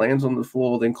of just lands on the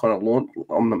floor, then kind of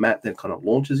on the mat, then kind of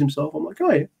launches himself. I'm like,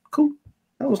 oh yeah, cool.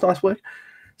 That was nice work.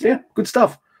 So yeah, good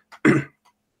stuff.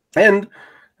 And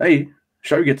hey,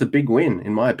 Show gets a big win,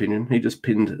 in my opinion. He just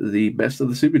pinned the best of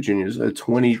the Super Juniors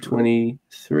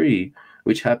 2023,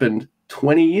 which happened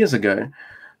 20 years ago.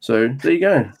 So there you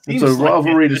go. It's a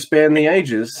rivalry to span the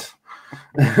ages.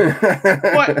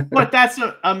 but that's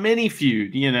a mini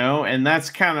feud, and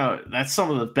that's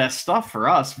some of the best stuff for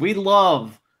us. We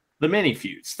love the mini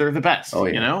feuds. They're the best,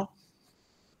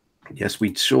 Yes,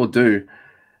 we sure do.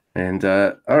 And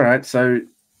all right, so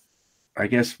I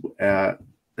guess our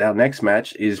next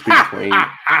match is between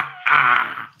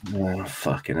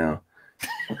fucking hell.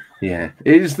 Yeah.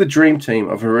 It is the dream team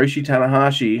of Hiroshi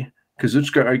Tanahashi,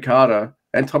 Kazuchika Okada,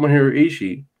 and Tomohiro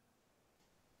Ishii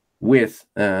with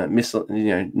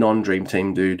non-dream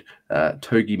team dude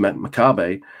Togi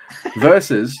Makabe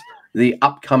versus the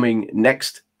upcoming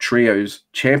next trios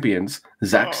champions,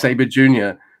 Zack Sabre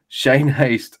Jr., Shane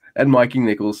Haste, and Mikey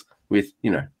Nichols with,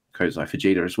 Kozai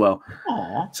Fujita as well.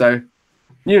 Aww. So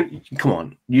come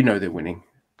on, they're winning.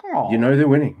 Aww. They're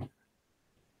winning.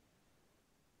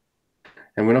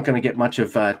 And we're not going to get much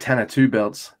of Tanner 2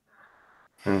 belts.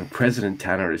 President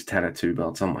Tanner is Tanner 2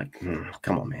 belts. I'm like,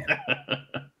 come on, man.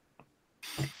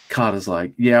 Carter's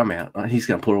like, yeah, I'm out. He's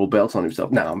going to put all belts on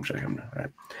himself. No, I'm joking. All right.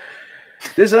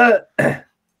 There's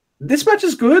this match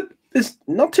is good. There's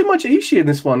not too much Ishii in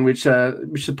this one, which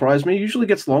surprised me. He usually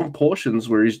gets long portions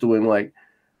where he's doing like,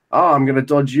 I'm going to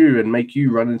dodge you and make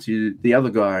you run into the other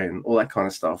guy and all that kind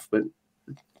of stuff. But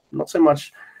not so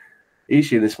much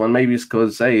Ishii in this one. Maybe it's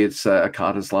because, it's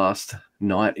Okada's last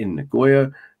night in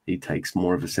Nagoya. He takes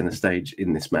more of a center stage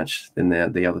in this match than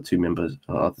the other 2 members,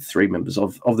 the 3 members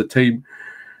of the team,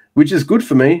 which is good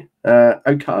for me.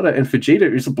 Okada and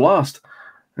Fujita is a blast.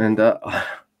 And I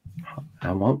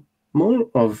want more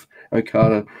of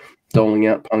Okada doling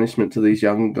out punishment to these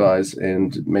young guys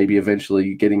and maybe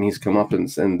eventually getting his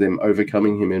comeuppance and them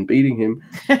overcoming him and beating him.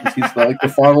 He's like the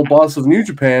final boss of New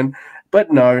Japan.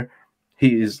 But no,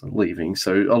 he is leaving.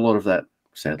 So a lot of that,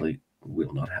 sadly,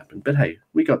 will not happen. But hey,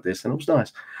 we got this and it was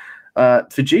nice.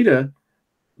 Fujita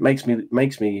makes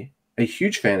me a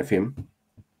huge fan of him.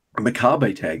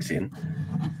 Makabe tags in.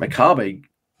 Makabe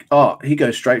Oh, he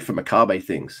goes straight for Makabe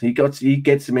things. He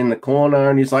gets him in the corner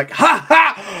and he's like, ha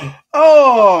ha!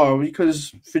 Oh,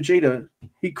 because Vegeta,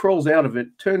 he crawls out of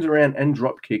it, turns around and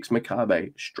drop kicks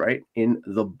Makabe straight in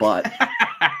the butt.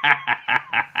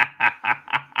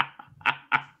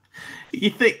 You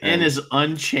think in his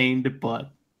unchained butt?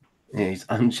 Yeah, his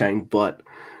unchained butt.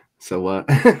 So,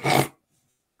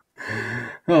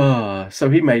 so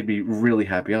he made me really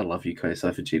happy. I love you, Koso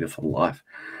Vegeta for life.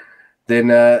 Then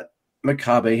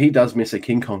Makabe, he does miss a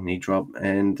King Kong knee drop,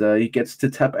 and he gets to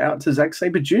tap out to Zack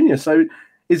Sabre Jr. So,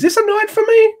 is this a night for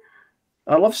me?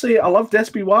 I love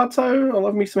Despy Wato. I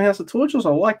love me some House of Torches. I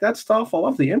like that stuff. I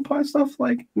love the Empire stuff.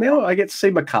 Like, now I get to see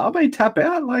Makabe tap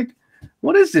out. Like,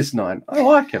 what is this night? I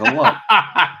like it a lot.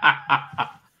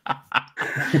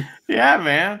 Yeah,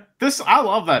 man. I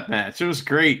love that match. It was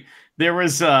great. There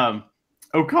was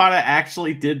Okada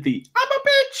actually did the I'm a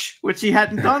bitch, which he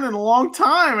hadn't done in a long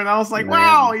time, and I was like,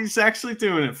 wow, he's actually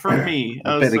doing it for me.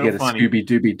 I better get funny. A Scooby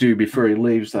Dooby Doo before he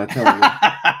leaves. I tell you.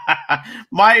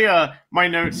 My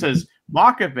note says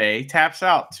Makabe taps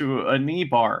out to a knee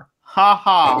bar. Ha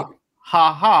ha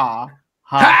ha ha.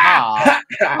 Ha ha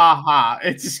ha ha.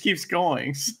 It just keeps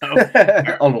going. So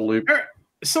on a loop.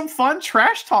 Some fun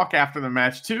trash talk after the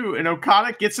match too. And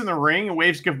Okada gets in the ring and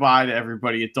waves goodbye to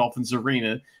everybody at Dolphins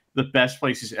Arena, the best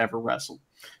place he's ever wrestled.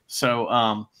 So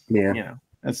you know,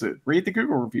 that's it. Read the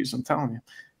Google reviews, I'm telling you.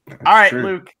 That's all right, true.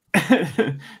 Luke.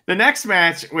 The next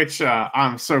match, which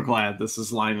I'm so glad this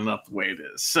is lining up the way it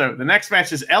is. So the next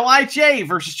match is LIJ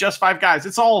versus Just Five Guys.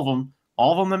 It's all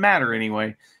of them that matter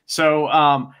anyway.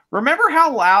 So remember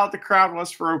how loud the crowd was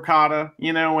for Okada,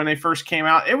 you know, when they first came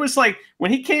out? It was like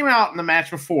when he came out in the match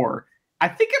before, I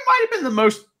think it might have been the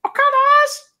most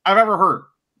Okadas I've ever heard,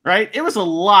 right? It was a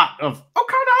lot of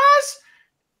Okadas.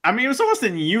 I mean, it was almost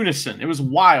in unison. It was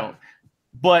wild.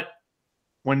 But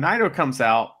when Naito comes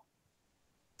out,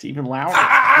 it's even louder.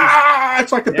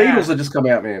 It's like the Beatles that just come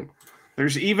out, man.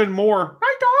 There's even more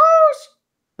Naitos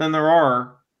than there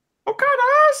are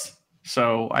Okadas.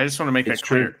 So I just want to make that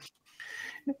clear.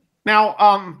 True.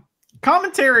 Now,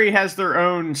 commentary has their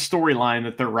own storyline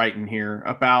that they're writing here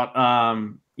about,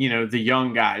 you know, the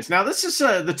young guys. Now, this is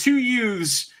the two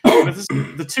youths. This is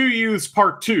the two youths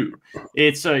part 2.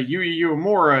 It's Yuya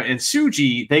Uemura and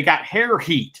Tsuji. They got hair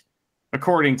heat,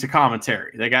 according to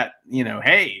commentary. They got, you know,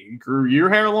 hey, you grew your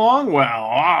hair long? Well,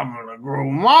 I'm gonna grow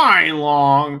mine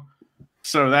long.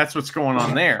 So that's what's going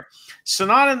on there.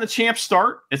 Sonata and the champ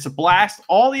start. It's a blast.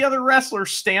 All the other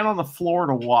wrestlers stand on the floor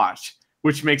to watch,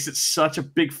 which makes it such a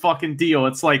big fucking deal.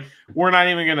 It's like we're not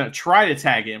even going to try to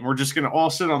tag in. We're just going to all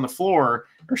sit on the floor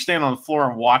or stand on the floor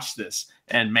and watch this.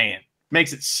 And man,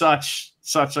 makes it such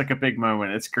like a big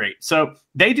moment. It's great. So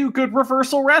they do good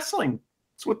reversal wrestling.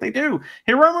 That's what they do.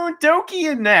 Hiromu and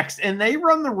Doki in next, and they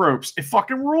run the ropes. It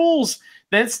fucking rules.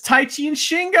 Then it's Taichi and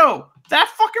Shingo. That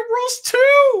fucking rules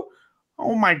too.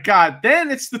 Oh my God.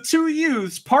 Then it's the two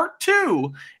youths, part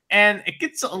 2, and it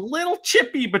gets a little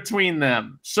chippy between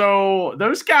them. So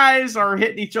those guys are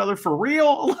hitting each other for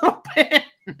real a little bit.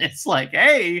 It's like,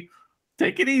 hey,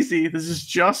 take it easy. This is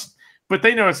just, but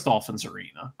they know it's Dolphins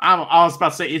Arena. I was about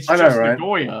to say it's just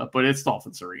Nagoya, but it's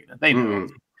Dolphins Arena. They know.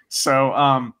 So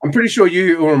I'm pretty sure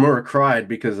Yuya Uemura cried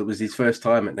because it was his first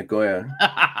time at Nagoya.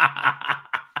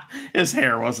 His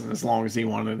hair wasn't as long as he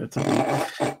wanted it to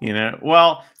be, you know.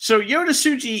 Well, so Yota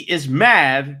Tsuji is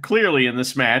mad, clearly, in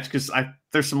this match, because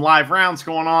there's some live rounds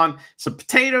going on, some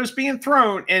potatoes being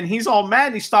thrown, and he's all mad,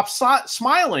 and he stops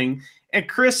smiling, and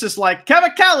Chris is like,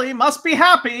 Kevin Kelly must be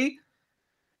happy.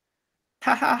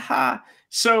 Ha, ha, ha.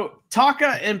 So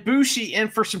Taka and Bushi in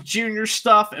for some junior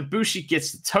stuff, and Bushi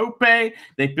gets the tope.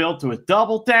 They build to a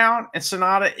double down, and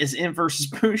Sonata is in versus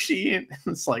Bushi. And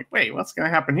it's like, wait, what's going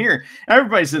to happen here?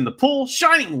 Everybody's in the pool.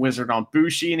 Shining Wizard on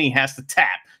Bushi, and he has to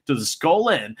tap to the skull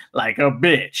end like a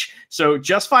bitch. So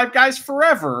Just Five Guys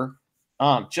Forever.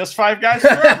 Just Five Guys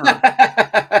Forever.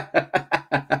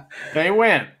 They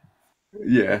win.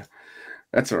 Yeah,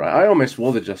 that's all right. I almost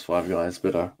wore the Just Five Guys,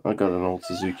 but I got an old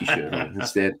Suzuki shirt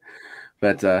instead.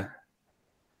 But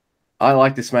I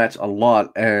like this match a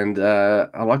lot, and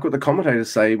I like what the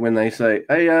commentators say when they say,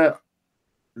 hey,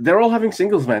 they're all having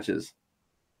singles matches.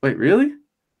 Wait, really?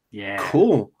 Yeah.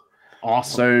 Cool.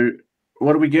 Awesome. So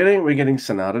what are we getting? We're getting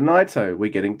Sonata Naito.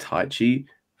 We're getting Taichi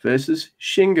versus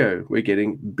Shingo. We're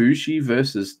getting Bushi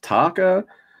versus Taka.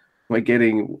 We're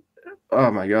getting, oh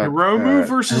my God. Hiromu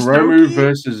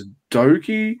versus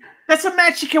Doki. That's a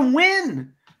match you can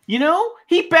win. You know,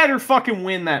 he better fucking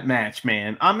win that match,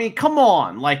 man. I mean, come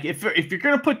on. Like, if you're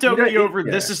going to put Doki over,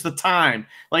 this is the time.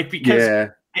 Like, because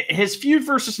his feud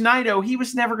versus Naito, he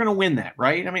was never going to win that,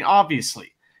 right? I mean,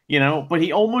 obviously. but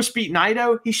he almost beat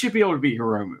Naito. He should be able to beat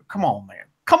Hiromu. Come on, man.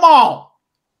 Come on.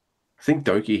 I think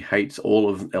Doki hates all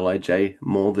of LIJ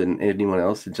more than anyone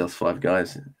else in Just Five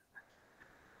Guys.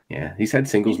 Yeah, he's had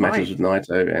singles matches with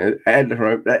Naito and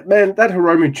Hiromu. Man, that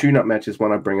Hiromu tune-up match is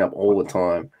one I bring up all the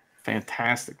time.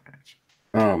 Fantastic match.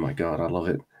 Oh my god, I love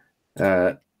it.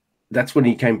 That's when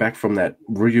he came back from that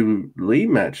Ryu Lee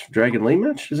match, Dragon Lee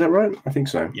match. Is that right? I think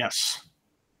so. Yes.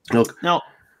 Look, no.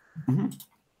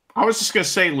 I was just gonna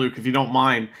say, Luke, if you don't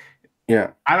mind.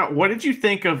 Yeah. What did you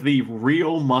think of the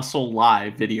Real Muscle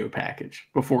Live video package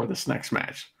before this next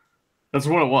match? That's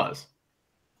what it was.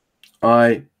 All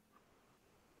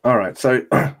right. So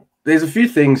there's a few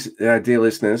things, dear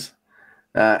listeners.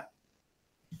 Now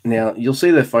you'll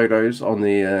see the photos on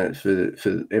the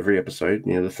for every episode,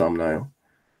 the thumbnail.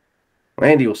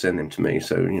 Andy will send them to me,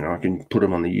 so I can put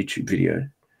them on the YouTube video.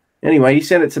 Anyway, he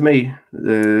sent it to me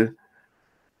the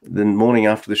morning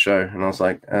after the show, and I was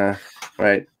like,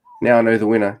 right. Now I know the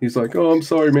winner. He's like, oh, I'm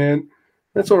sorry, man.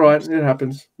 That's all right. It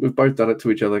happens. We've both done it to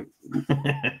each other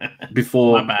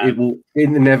before. It will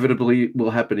inevitably will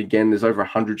happen again. There's over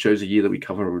 100 shows a year that we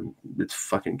cover. It's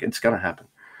going to happen.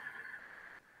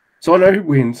 So I know who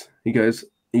wins. He goes,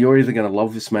 you're either going to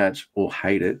love this match or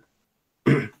hate it.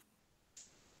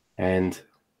 And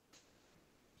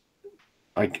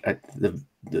the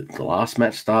last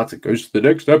match starts. It goes to the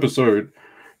next episode.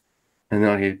 And then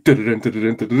I hear,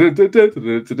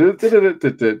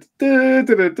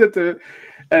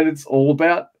 and it's all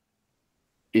about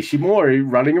Ishimori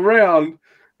running around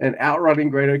and outrunning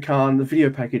Great Khan. The video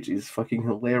package is fucking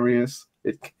hilarious.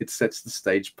 It sets the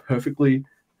stage perfectly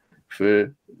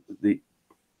for the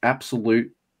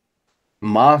absolute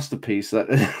masterpiece that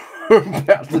we're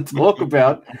about to talk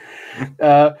about.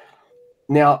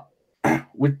 Now,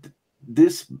 with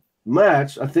this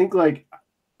match, I think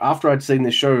after I'd seen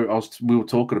this show, we were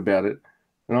talking about it,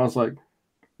 and I was like,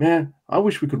 man, I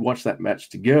wish we could watch that match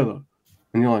together.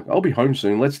 And you're like, I'll be home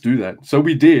soon. Let's do that. So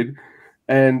we did,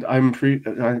 and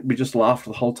we just laughed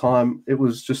the whole time. It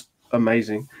was just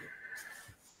amazing.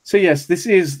 So yes, this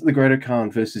is the Great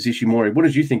Khan versus Ishimori. What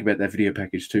did you think about that video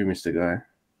package too, Mr. Guy?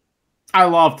 I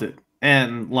loved it.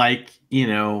 And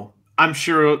I'm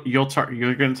sure you're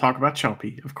going to talk about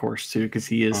Chumpy, of course, too, because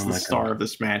he is the star of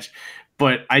this match.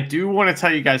 But I do want to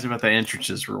tell you guys about the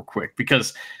entrances real quick,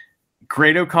 because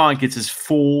Great Khan gets his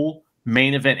full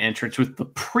main event entrance with the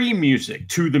pre-music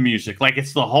to the music. Like,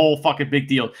 it's the whole fucking big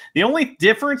deal. The only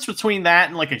difference between that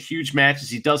and a huge match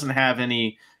is he doesn't have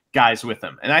any guys with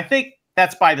him. And I think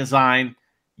that's by design,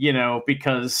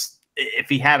 because if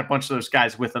he had a bunch of those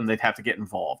guys with him, they'd have to get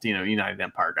involved, United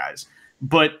Empire guys.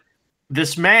 But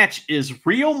this match is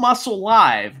Real Muscle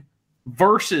Live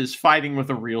versus fighting with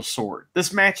a real sword.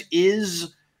 This match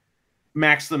is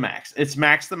Max the Max. It's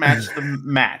Max the Match the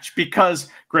match, because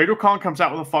Great Khan comes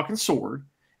out with a fucking sword,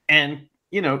 and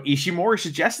Ishimori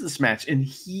suggested this match, and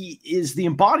he is the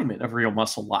embodiment of Real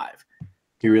Muscle Live.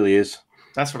 He really is.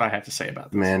 That's what I have to say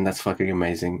about this. Man, that's fucking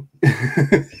amazing.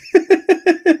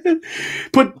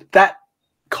 Put that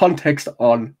context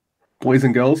on, boys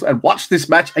and girls, and watch this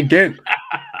match again.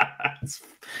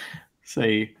 It's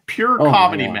a pure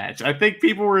comedy match. I think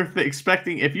people were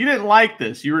expecting, if you didn't like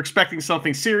this, you were expecting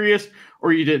something serious,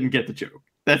 or you didn't get the joke.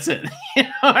 That's it. You know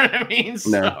what I mean?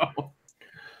 No.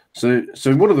 So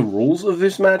what are the rules of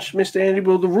this match, Mr. Andy?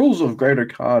 Well, the rules of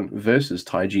Great Khan versus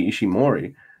Taiji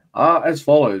Ishimori are as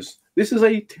follows. This is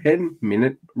a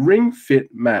 10-minute ring fit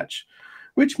match,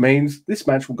 which means this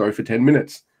match will go for 10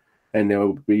 minutes. And there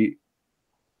will be,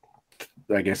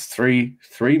 I guess, three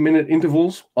 3-minute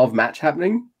intervals of match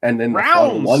happening, and then the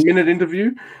final 1-minute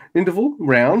interval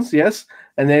rounds, yes.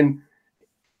 And then,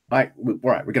 right, we're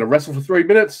going to wrestle for 3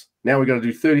 minutes. Now we're going to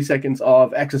do 30 seconds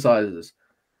of exercises.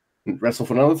 Wrestle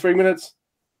for another 3 minutes.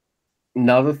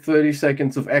 Another 30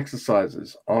 seconds of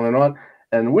exercises, on and on.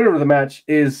 And the winner of the match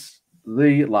is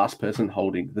the last person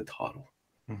holding the title.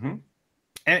 Mm-hmm.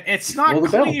 And it's not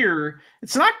clear.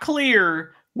 It's not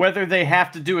clear whether they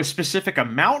have to do a specific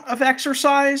amount of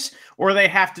exercise or they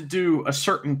have to do a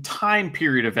certain time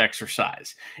period of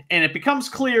exercise. And it becomes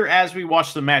clear as we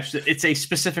watch the match that it's a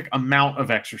specific amount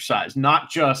of exercise, not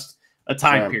just a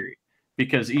time period,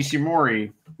 because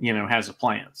Ishimori, has a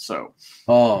plan. So,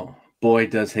 oh boy,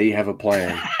 does he have a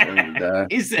plan. And, I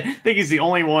think he's the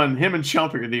only one, him and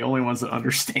Chumpy are the only ones that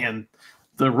understand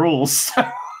the rules.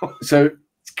 So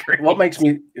what makes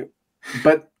me,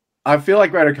 but I feel like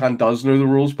Great Khan does know the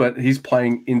rules, but he's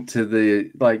playing into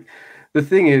the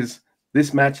thing is,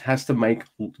 this match has to make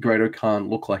Great Khan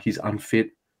look like he's unfit,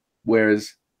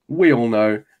 whereas we all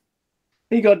know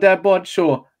he got dad bod.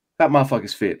 Sure, that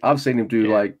motherfucker's fit. I've seen him do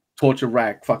torture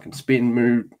rack, fucking spin,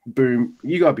 move, boom.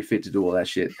 You gotta be fit to do all that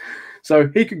shit. So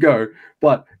he could go,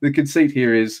 but the conceit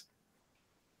here is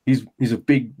he's a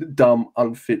big, dumb,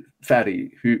 unfit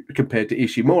fatty who compared to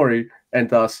Ishimori, and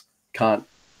thus can't,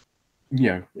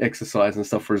 exercise and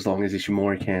stuff for as long as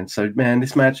Ishimori can. So man,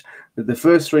 this match, the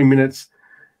first 3 minutes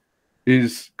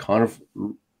is kind of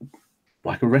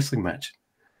like a wrestling match.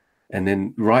 And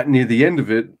then right near the end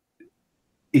of it,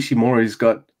 Ishimori's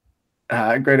got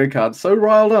Great-O-Khan so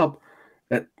riled up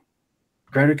that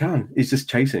Great-O-Khan is just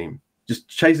chasing him, just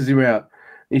chases him out.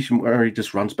 Ishimori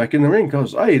just runs back in the ring,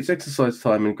 goes, hey, it's exercise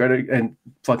time. And and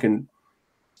fucking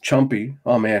Chumpy,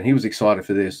 oh man, he was excited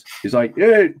for this. He's like,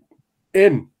 yeah,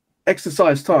 in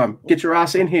exercise time. Get your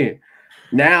ass in here.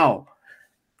 Now.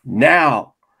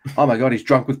 Oh my God, he's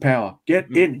drunk with power. Get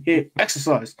in here,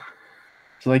 exercise.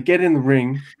 So they get in the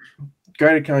ring.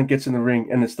 Great-O-Khan gets in the ring,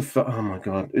 and it's oh my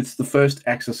God, it's the first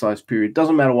exercise period.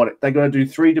 Doesn't matter what they got to do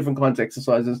 3 different kinds of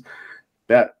exercises,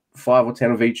 about 5 or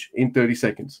 10 of each in 30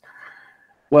 seconds.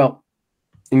 Well,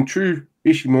 in true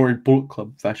Ishimori Bullet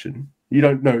Club fashion, you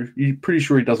don't know. You're pretty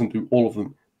sure he doesn't do all of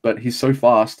them, but he's so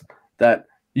fast that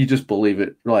you just believe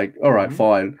it. Like, all right,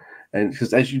 fine. And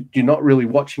because as you're not really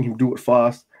watching him do it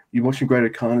fast, you're watching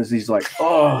Great-O-Khan as he's like,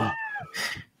 oh,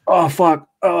 fuck.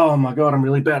 Oh, my God, I'm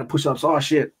really bad at push-ups. Oh,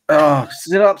 shit. Oh,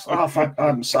 sit-ups. Oh, fuck.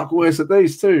 I'm suck worse at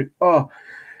these, too. Oh.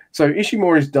 So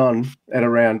Ishimori's done at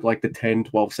around like the 10,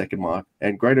 12-second mark,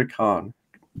 and Great-O-Khan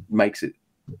makes it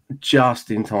just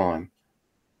in time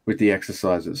with the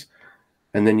exercises.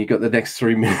 And then you got the next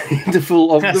 3 minutes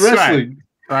full of the wrestling.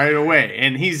 Right away.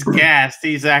 And he's gassed.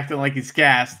 He's acting like he's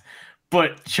gassed.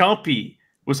 But Chumpy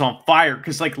was on fire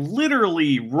because, like,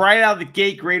 literally right out of the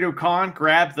gate, Great-O-Khan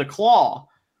grabbed the claw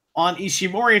on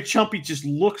Ishimori, and Chumpy just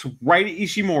looks right at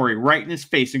Ishimori, right in his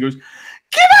face, and goes,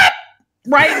 "Give up!"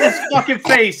 Right in his fucking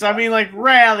face. I mean, like,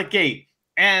 right out of the gate.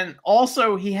 And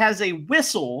also, he has a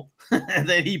whistle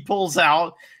that he pulls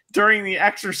out during the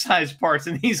exercise parts,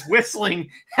 and he's whistling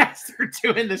as they're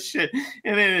doing this shit.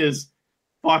 And it is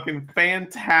fucking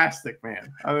fantastic,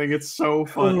 man. I think it's so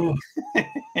funny.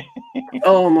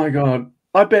 Oh my God.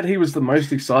 I bet he was the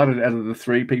most excited out of the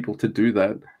 3 people to do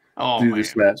that.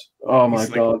 This match. Oh my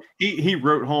God. He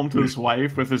wrote home to his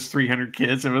wife with his 300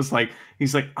 kids and was like,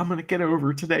 he's like, I'm gonna get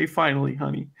over today finally,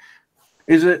 honey.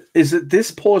 Is it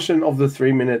this portion of the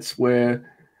 3 minutes where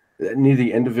near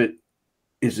the end of it,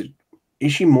 is it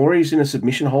Ishimori's in a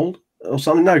submission hold or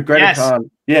something? No, Great-O-Khan.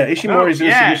 Yeah, Ishimori's in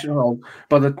a submission hold.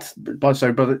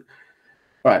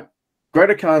 Right.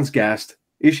 Great-O-Khan's gassed.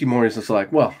 Ishimori's just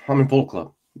like, well, I'm in Bullet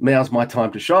Club. Now's my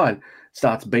time to shine.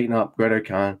 Starts beating up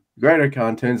Great-O-Khan.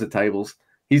 Great-O-Khan turns the tables.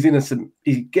 He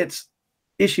gets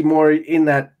Ishimori in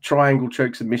that triangle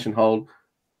choke submission hold.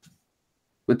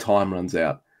 The time runs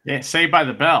out. Yeah, saved by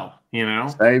the bell,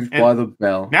 Saved by the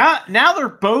bell. Now they're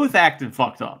both acting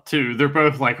fucked up too. They're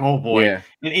both like, oh boy. Yeah.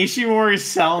 And Ishimori's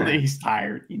selling that he's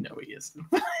tired. He isn't.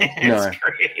 It's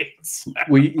great.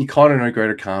 Well, you kind of know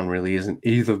Great-O-Khan really isn't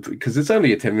either because it's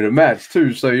only a 10-minute match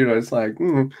too. So, it's like,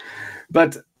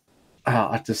 But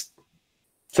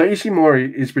so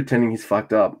Ishimori is pretending he's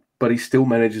fucked up, but he still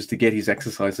manages to get his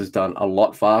exercises done a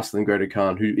lot faster than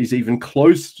Great-O-Khan, who is even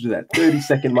close to that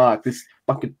 30-second mark this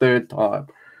fucking 3rd time.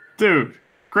 Dude,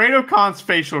 Great-O-Khan's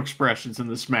facial expressions in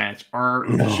this match are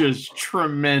just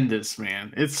tremendous,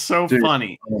 man. It's so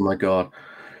funny. Oh my God.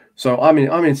 So I'm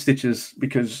in stitches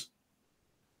because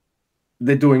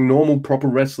they're doing normal, proper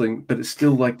wrestling, but it's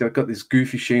still like they've got this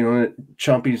goofy sheen on it.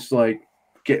 Chumpy's like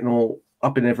getting all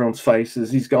up in everyone's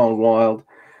faces. He's going wild.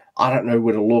 I don't know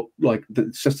where to look. Like,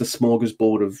 it's just a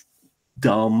smorgasbord of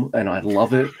dumb, and I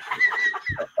love it.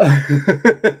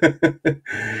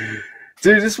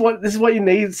 Dude, this is what you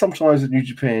need sometimes in New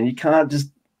Japan. You can't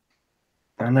just...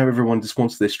 I know everyone just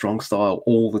wants their strong style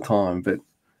all the time, but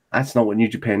that's not what New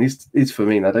Japan is for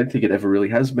me, and I don't think it ever really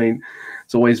has been.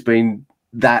 It's always been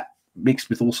that mixed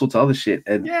with all sorts of other shit.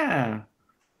 And yeah.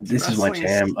 This is my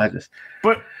jam.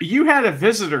 But you had a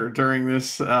visitor during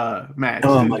this match.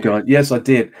 Oh my God. Yes, I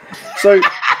did. So,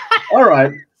 all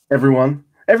right, everyone.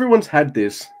 Everyone's had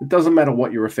this. It doesn't matter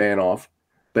what you're a fan of,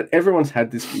 but everyone's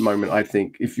had this moment, I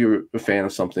think, if you're a fan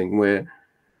of something, where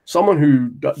someone who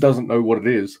doesn't know what it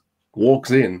is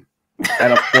walks in.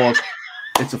 And of course,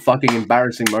 it's a fucking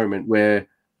embarrassing moment where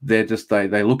they're just,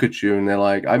 they look at you and they're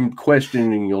like, I'm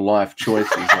questioning your life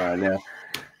choices right now.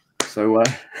 So,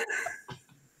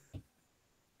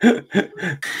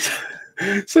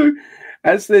 so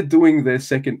as they're doing their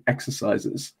second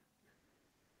exercises,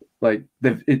 like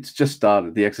it's just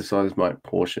started, the exercise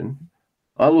portion.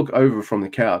 I look over from the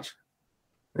couch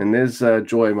and there's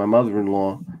Joy, my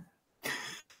mother-in-law,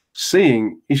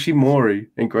 seeing Ishimori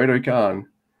and Great-O-Khan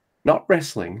not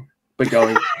wrestling, but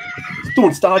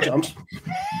doing star jumps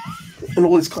and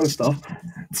all this kind of stuff.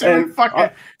 Doing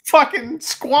fucking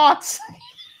squats.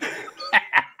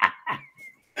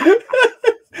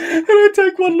 And I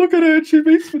take one look at her, and she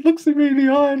looks at me in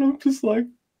the eye, and I'm just like,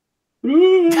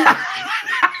 ooh.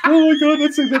 Oh my god,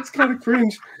 that's kind of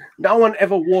cringe. No one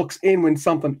ever walks in when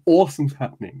something awesome's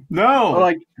happening. No,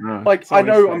 I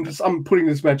know I'm putting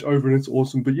this match over and it's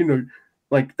awesome, but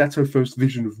like that's her first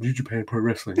vision of New Japan Pro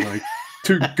Wrestling, like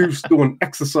two goofs doing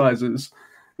exercises.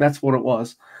 That's what it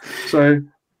was. So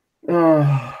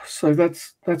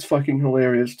that's fucking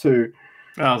hilarious too.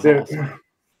 That was awesome.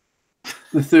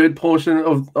 The third portion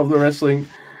of the wrestling,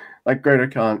 like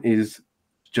Great-O-Khan is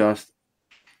just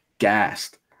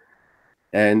gassed.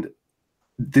 And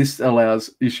this allows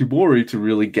Ishimori to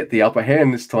really get the upper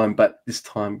hand this time, but this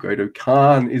time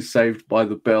Great-O-Khan is saved by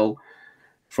the bell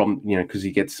from, because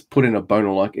he gets put in a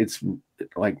boner lock. It's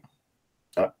like,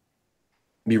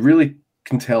 you really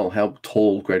can tell how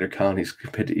tall Great-O-Khan is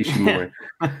compared to Ishimori.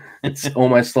 It's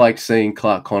almost like seeing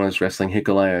Clark Connors wrestling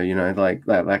Hikuleo, like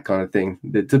that kind of thing.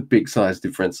 It's a big size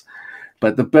difference.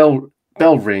 But the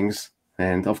bell rings,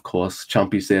 and of course,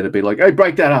 Chumpy's there to be like, hey,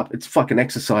 break that up. It's fucking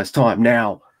exercise time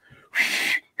now.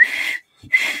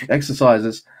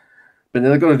 Exercises. But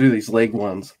then they've got to do these leg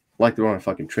ones, like they're on a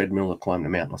fucking treadmill or climbing a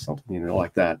mountain or something,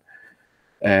 like that.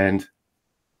 And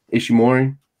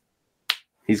Ishimori,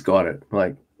 he's got it.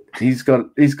 Like, he's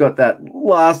got that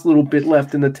last little bit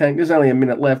left in the tank. There's only a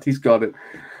minute left. He's got it.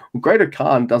 Well,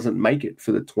 Great-O-Khan doesn't make it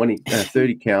for the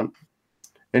 30 count.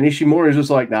 And Ishimori is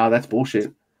just like, nah, that's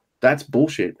bullshit. That's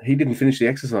bullshit. He didn't finish the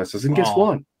exercises. And guess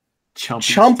what?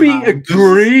 Chumpy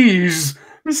agrees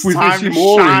with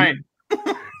Ishimori.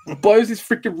 Blows his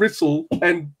freaking whistle,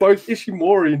 and both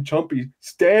Ishimori and Chumpy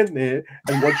stand there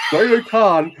and watch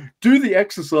Great-O-Khan do the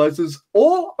exercises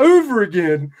all over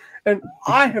again. And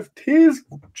I have tears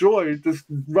of joy just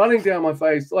running down my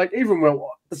face. Like, even when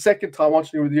the second time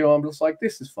watching it with you, I'm just like,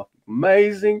 this is fucking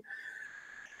amazing.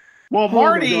 Well,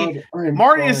 Marty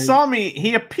Asami,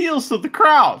 he appeals to the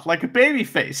crowd like a baby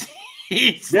face.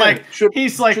 He's like, should he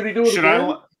do it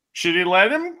again? Should he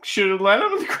let him? And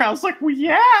the crowd's like, well,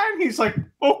 yeah. And he's like,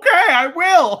 okay, I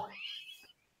will.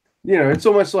 It's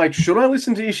almost like, should I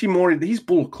listen to Ishimori? He's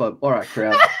Bull Club. All right,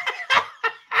 crowd.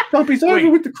 Chumpy's over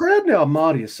with the crowd now.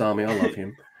 Marty Asami, I love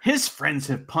him. His friends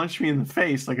have punched me in the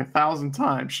face like 1,000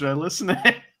 times. Should I listen to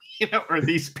him? Or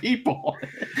these people?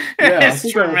 Yeah,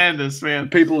 it's tremendous, man.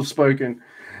 People have spoken.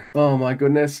 Oh my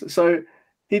goodness. So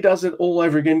he does it all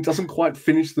over again. Doesn't quite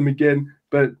finish them again,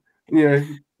 but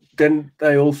then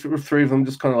they all three of them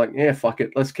just kind of like, yeah, fuck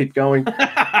it, let's keep going.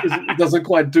 It doesn't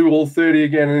quite do all 30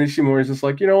 again, and Ishimori's just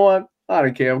like, you know what? I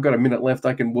don't care. I've got a minute left.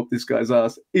 I can whoop this guy's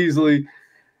ass easily.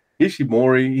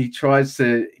 Ishimori, he tries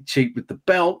to cheat with the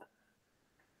belt,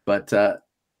 but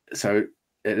so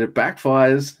it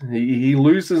backfires. He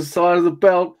loses side of the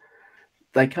belt.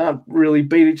 They can't really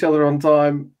beat each other on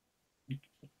time.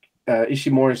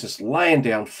 Ishimori's just laying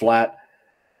down flat,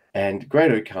 and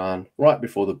Great-O-Khan, right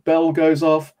before the bell goes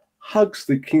off, hugs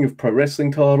the King of Pro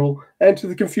Wrestling title, and to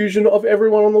the confusion of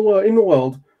everyone in the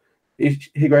world,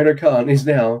 Great-O-Khan is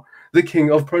now the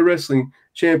King of Pro Wrestling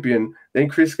champion. Then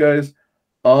Chris goes,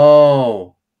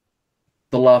 oh,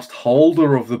 the last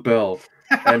holder of the belt.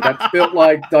 And that felt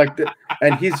like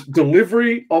and his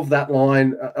delivery of that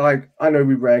line, like, I know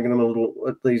we're ragging him a little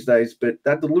these days, but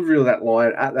that delivery of that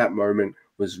line at that moment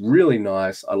was really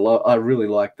nice. I really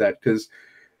like that, because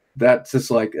that's just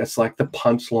like, it's like the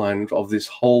punchline of this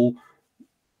whole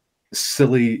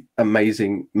silly,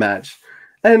 amazing match.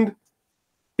 And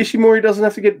Ishimori doesn't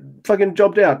have to get fucking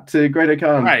jobbed out to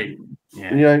Great-O-Khan. Right.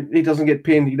 Yeah. He doesn't get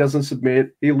pinned. He doesn't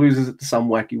submit. He loses it to some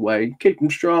wacky way. Keep him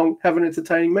strong. Have an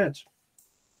entertaining match.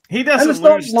 He doesn't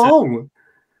lose. It's not long.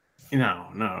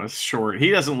 No, it's short.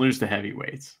 He doesn't lose to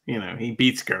heavyweights. He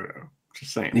beats Goto.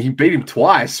 Just saying. He beat him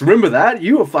twice. Remember that?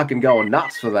 You were fucking going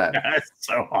nuts for that. That's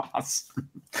so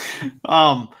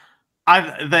awesome.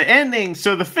 The ending.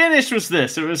 So the finish was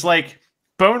this. It was like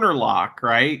boner lock,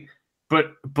 right?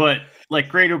 But like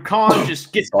Great-O-Khan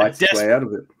just gets way out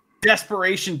of it.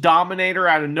 Desperation dominator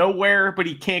out of nowhere, but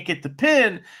he can't get the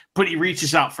pin, but he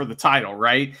reaches out for the title,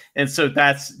 right? And so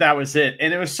that was it.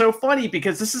 And it was so funny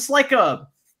because this is like a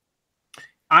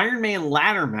Iron Man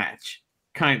ladder match,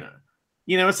 kind of.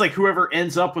 It's like whoever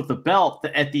ends up with the belt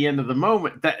at the end of the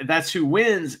moment, that's who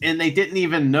wins. And they didn't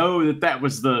even know that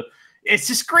was it's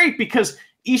just great because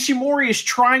Ishimori is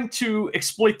trying to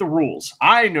exploit the rules.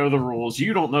 I know the rules.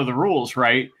 You don't know the rules,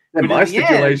 right? And my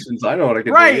stipulations, I know what I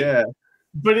can do, yeah.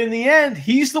 But in the end,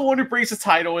 he's the one who brings the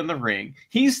title in the ring.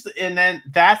 And then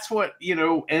that's what,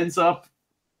 ends up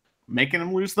making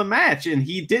him lose the match. And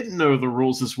he didn't know the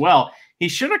rules as well. He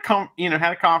should have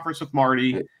had a conference with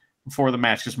Marty before the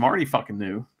match because Marty fucking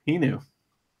knew. He knew.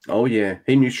 Oh, yeah.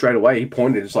 He knew straight away. He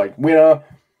pointed. It's like, winner.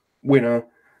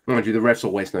 Mind you, the refs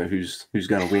always know who's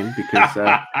going to win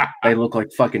because they look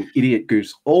like fucking idiot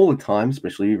goofs all the time,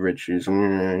 especially red shoes.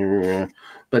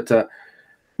 But,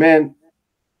 man,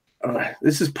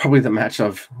 this is probably the match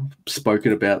I've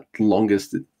spoken about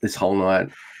longest this whole night,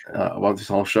 this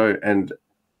whole show. And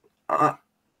I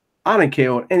don't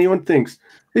care what anyone thinks.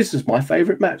 This is my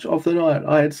favorite match of the night.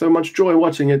 I had so much joy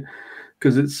watching it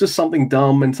because it's just something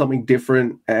dumb and something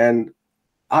different. And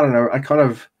I don't know,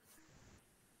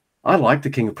 I like the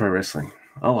King of Pro Wrestling.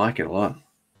 I like it a lot.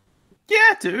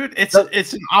 Yeah, dude. It's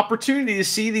an opportunity to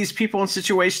see these people in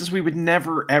situations we would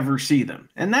never, ever see them.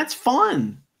 And that's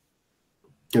fun.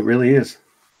 It really is.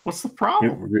 What's the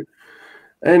problem?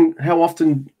 And how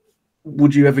often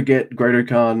would you ever get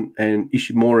Great-O-Khan and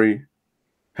Ishimori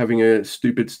having a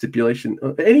stupid stipulation,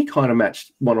 any kind of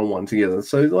match one-on-one together?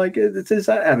 So, like, there's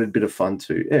that added bit of fun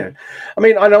too. Yeah. I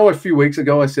mean, I know a few weeks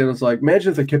ago I said, I was like,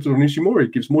 imagine if they kept it on Ishimori.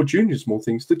 It gives more juniors more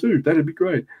things to do. That'd be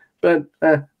great. But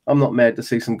I'm not mad to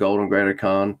see some gold on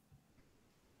Great-O-Khan.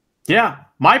 Yeah.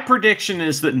 My prediction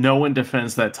is that no one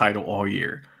defends that title all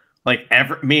year. Like,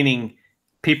 meaning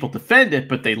people defend it,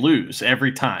 but they lose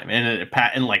every time.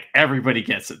 And like everybody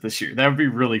gets it this year. That would be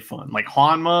really fun. Like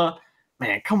Hanma,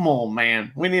 man, come on,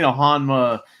 man. We need a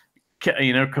Hanma,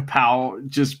 Kapow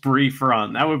just brief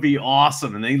run. That would be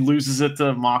awesome. And then he loses it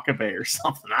to Makabe or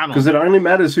something. I don't know. Because it only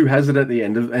matters who has it at the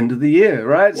end of the year,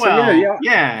 right? Well, so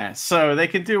yeah. So they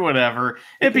can do whatever.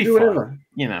 It'd be fun.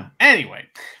 Anyway.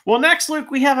 Well, next,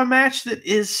 Luke, we have a match that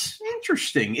is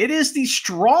interesting. It is the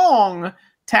strong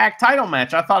tag title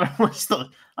match. I thought it was the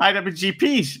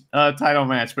IWGP title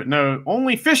match, but no,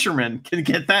 only Fisherman can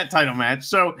get that title match.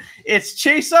 So it's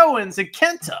Chase Owens and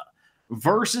Kenta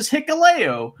versus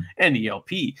Hikuleo and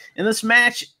ELP. In this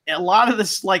match, a lot of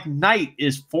this night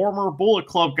is former Bullet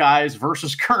Club guys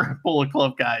versus current Bullet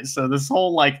Club guys. So this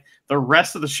whole the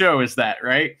rest of the show is that,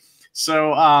 right?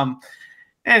 So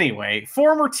anyway,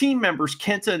 former team members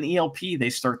Kenta and ELP, they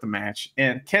start the match,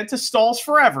 and Kenta stalls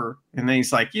forever, and then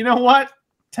he's like, you know what?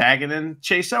 Tagging in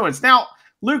Chase Owens. Now,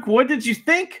 Luke, what did you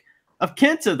think of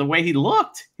Kenta, the way he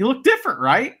looked? He looked different,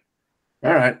 right?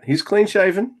 All right. He's clean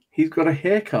shaven. He's got a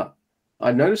haircut.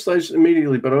 I noticed those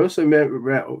immediately, but I also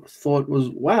thought was,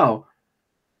 wow.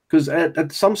 Because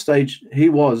at some stage, he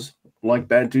was, like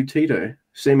Bad Dude Tito,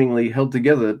 seemingly held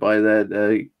together by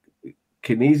that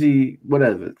Kinesi,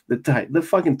 whatever, the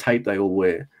fucking tape they all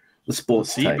wear. The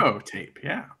sports tape,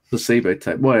 yeah. Placebo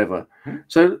tape, whatever.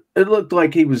 So it looked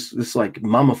like he was just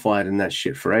mummified in that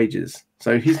shit for ages.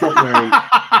 So he's not wearing.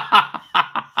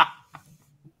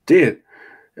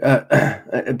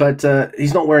 But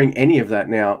he's not wearing any of that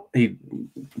now. He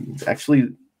actually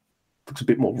looks a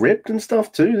bit more ripped and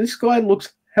stuff too. This guy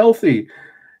looks healthy.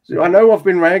 So I know I've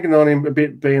been ragging on him a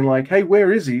bit, being like, "Hey,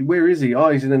 where is he? Where is he? Oh,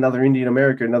 he's in another Indian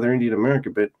America.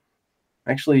 But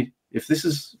actually, if this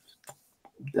is,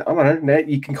 I don't know, now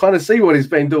you can kind of see what he's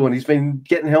been doing. He's been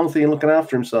getting healthy and looking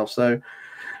after himself. So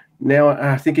now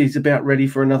I think he's about ready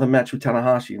for another match with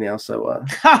Tanahashi now. So,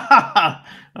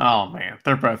 oh man,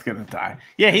 they're both gonna die.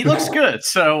 Yeah, he looks good.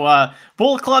 So,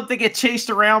 Bullet Club, they get chased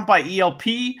around by ELP,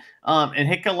 and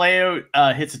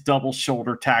Hikuleo hits a double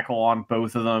shoulder tackle on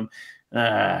both of them.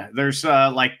 There's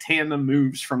tandem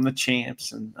moves from the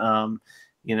champs, and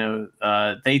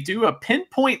they do a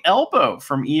pinpoint elbow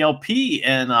from ELP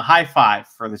and a high five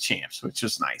for the champs, which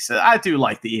is nice. I do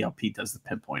like the ELP does the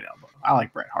pinpoint elbow. I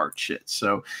like Bret Hart shit.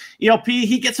 So ELP,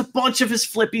 he gets a bunch of his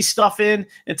flippy stuff in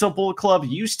until Bullet Club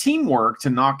use teamwork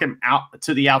to knock him out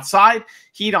to the outside.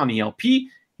 Heat on ELP. He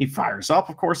fires up,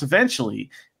 of course, eventually,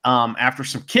 after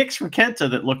some kicks from Kenta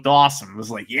that looked awesome. It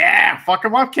was like, yeah, fuck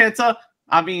him up, Kenta.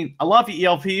 I mean, I love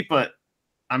ELP, but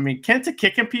I mean, Kenta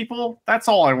kicking people, that's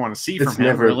all I want to see from him. It's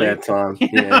never a bad time.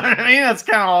 You know what I mean? That's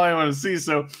kind of all I want to see.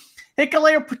 So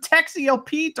Hikuleo protects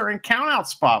ELP during count-out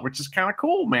spot, which is kind of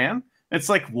cool, man. It's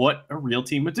like what a real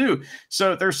team would do.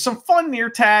 So there's some fun near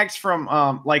tags from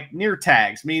near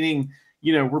tags, meaning,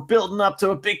 we're building up to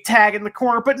a big tag in the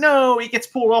corner, but no, he gets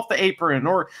pulled off the apron.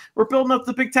 Or we're building up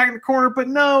the big tag in the corner, but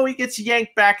no, he gets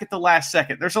yanked back at the last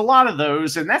second. There's a lot of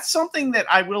those, and that's something that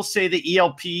I will say the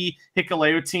ELP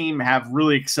Hikuleo team have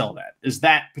really excelled at, is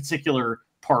that particular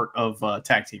part of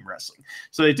tag team wrestling.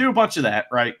 So they do a bunch of that,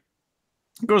 right?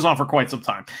 It goes on for quite some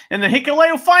time. And then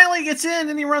Hikuleo finally gets in,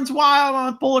 and he runs wild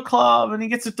on Bullet Club, and he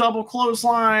gets a double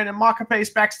clothesline, and Makabe's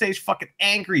backstage fucking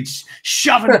angry, just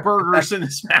shoving burgers in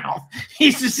his mouth.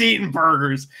 He's just eating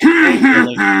burgers.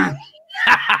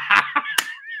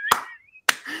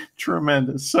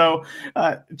 Tremendous. So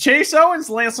Chase Owens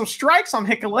lands some strikes on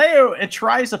Hikuleo and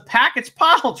tries a package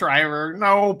pile driver.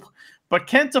 Nope. But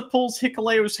Kenta pulls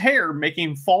Hikuleo's hair,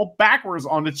 making him fall backwards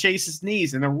onto Chase's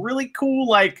knees in a really cool,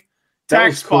 like,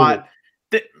 tag spot. Cool.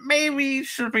 That maybe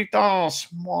should be done on a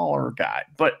smaller guy,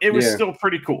 but it was still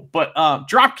pretty cool. But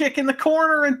drop kick in the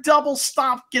corner and double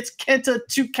stop gets Kenta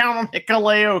 2 count on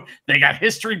Hikuleo. They got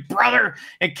history, brother.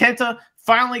 And Kenta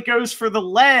finally goes for the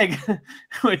leg,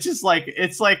 which is like,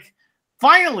 it's like,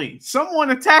 finally,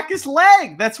 someone attack his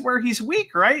leg. That's where he's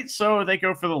weak, right? So they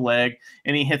go for the leg,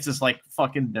 and he hits his, like,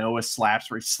 fucking Noah slaps,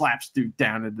 where he slaps dude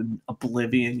down into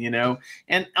oblivion, you know?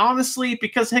 And honestly,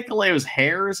 because Hikuleo's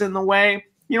hair is in the way,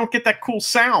 you don't get that cool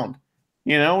sound,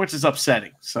 you know, which is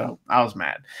upsetting. So I was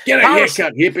mad. Get a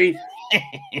haircut, hippie.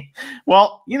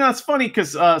 Well, you know, it's funny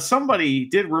because somebody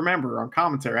did remember on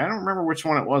commentary. I don't remember which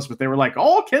one it was, but they were like,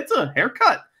 oh, Kenta,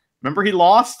 haircut. Remember he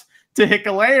lost to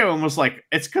Hikuleo and was like,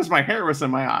 it's because my hair was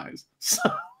in my eyes. So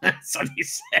that's what he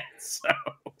said. So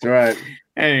that's right.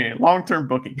 Anyway, long-term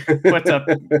booking. But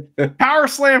power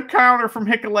slam counter from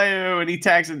Hikuleo, and he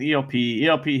tags in ELP.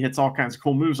 ELP hits all kinds of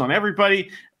cool moves on everybody.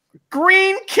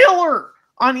 Green Killer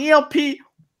on ELP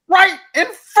right in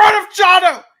front of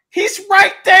Jado. He's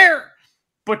right there.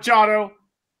 But Jado,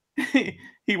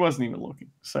 he wasn't even looking.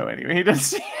 So anyway, he doesn't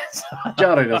see it.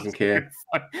 Jado doesn't care.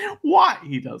 Why?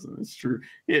 He doesn't. It's true.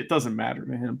 It doesn't matter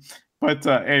to him. But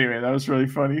anyway, that was really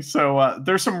funny. So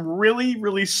there's some really,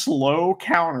 really slow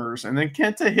counters. And then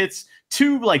Kenta hits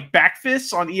 2 like back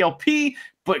fists on ELP.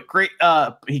 But great.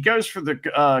 He goes for the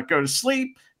go to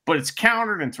sleep, but it's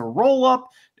countered into a roll up.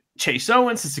 Chase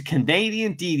Owens is a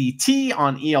Canadian DDT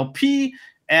on ELP,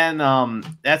 and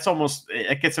that's almost,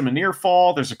 it gets him a near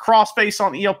fall. There's a crossface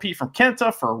on ELP from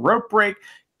Kenta for a rope break.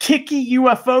 Kicky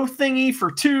UFO thingy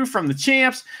for 2 from the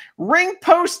champs. Ring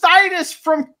postitis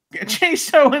from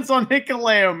Chase Owens on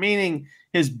Hikuleo, meaning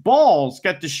his balls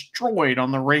got destroyed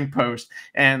on the ring post.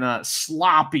 And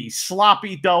sloppy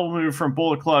double move from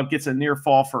Bullet Club gets a near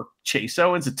fall for Chase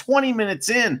Owens. At 20 minutes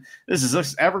in, this is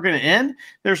this ever going to end?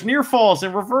 There's near falls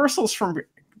and reversals from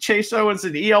Chase Owens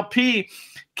and ELP.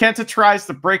 Kenta tries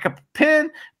to break up a pin,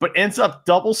 but ends up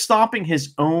double stomping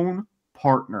his own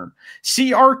partner.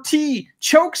 CRT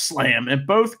choke slam, and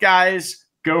both guys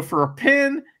go for a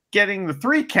pin, getting the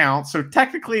 3 count. So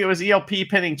technically it was ELP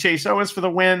pinning Chase Owens for the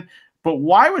win. But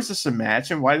why was this a match,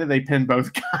 and why did they pin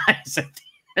both guys at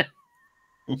the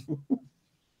end?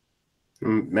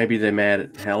 Maybe they're mad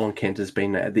at how long Kenta's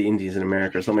been at the Indies in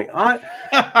America or something. All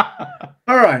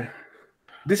right.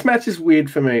 This match is weird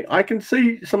for me. I can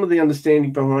see some of the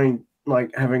understanding behind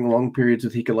like having long periods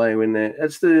with Hikuleo in there.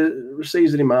 It's the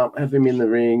season him up, have him in the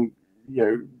ring, you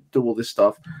know, do all this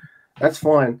stuff. That's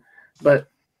fine.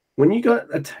 But when you got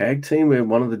a tag team where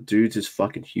one of the dudes is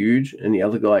fucking huge and the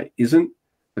other guy isn't,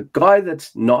 the guy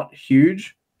that's not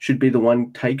huge should be the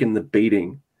one taking the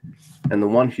beating. And the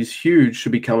one who's huge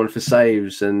should be coming for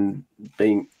saves and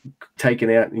being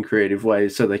taken out in creative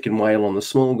ways so they can wail on the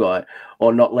small guy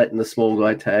or not letting the small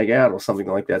guy tag out or something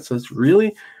like that. So it's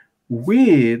really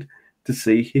weird to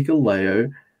see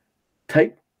Hikuleo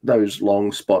take those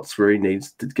long spots where he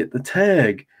needs to get the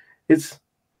tag. It's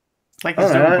like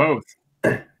he's doing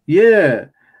both. Yeah.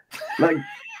 Like,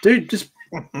 dude, just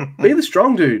be the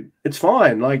strong dude. It's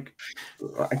fine. Like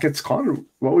it's kind of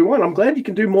what we want. I'm glad you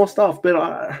can do more stuff,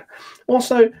 but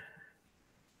also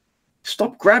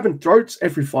stop grabbing throats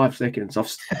every 5 seconds.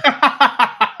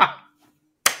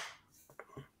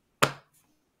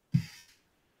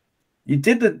 You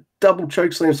did the double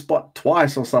chokeslam spot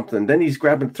twice or something. Then he's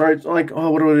grabbing throats. Like,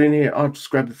 oh, what do I do in here? I'll just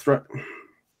grab the throat.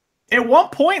 At one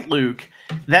point, Luke,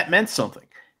 that meant something.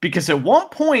 Because at one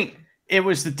point, it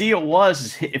was the deal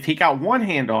was if he got one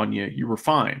hand on you, you were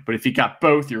fine. But if he got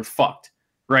both, you're fucked,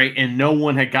 right? And no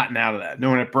one had gotten out of that. No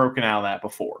one had broken out of that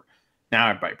before. Now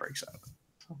everybody breaks out of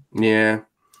it. Yeah.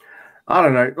 I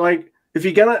don't know. Like, if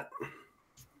you're going to...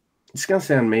 It's going to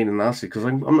sound mean and nasty because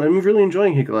I'm really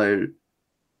enjoying Hikuleo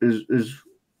is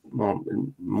well,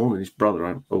 more than his brother.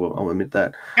 I'll admit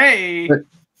that. Hey!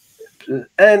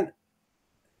 And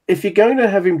if you're going to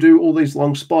have him do all these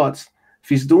long spots... If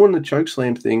he's doing the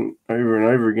chokeslam thing over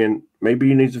and over again, maybe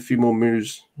he needs a few more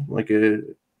moves.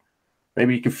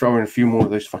 Maybe you can throw in a few more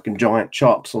of those fucking giant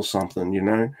chops or something, you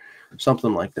know?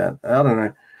 Something like that. I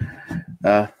don't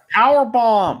know. Power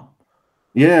bomb.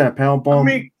 Yeah, power bomb.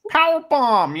 Power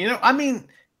bomb. You know,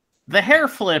 the hair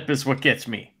flip is what gets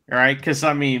me, all right? Because,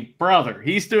 brother,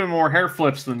 he's doing more hair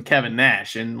flips than Kevin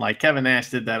Nash, and, like, Kevin Nash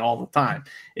did that all the time.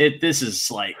 This is,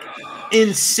 like,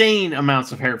 insane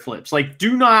amounts of hair flips. Like,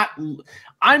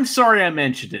 I'm sorry I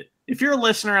mentioned it. If you're a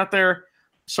listener out there,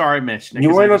 Sorry, I mentioned it. You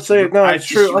 'cause might I not just say it. No, I it's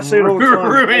true. I just say it all the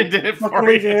time. Ruined it Fucking for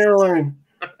leave your you. hair alone.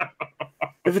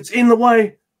 If it's in the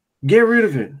way, get rid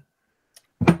of it.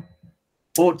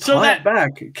 Or tie it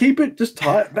back. Keep it. Just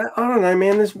tie it back. I don't know,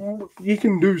 man. You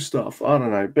can do stuff. I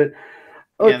don't know, but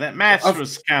yeah, that match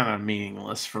was kind of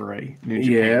meaningless for a New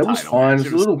Japan it was title fine. match.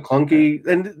 It's a little clunky,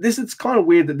 and it's kind of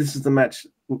weird that this is the match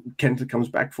Kenta comes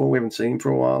back for. We haven't seen him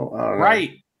for a while. I don't know.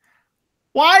 Right?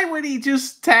 Why would he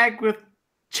just tag with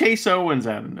Chase Owens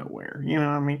out of nowhere? You know,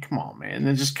 I mean, come on, man. And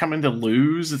then just coming to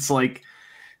lose. It's like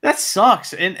that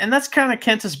sucks. And that's kind of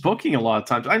Kenta's booking a lot of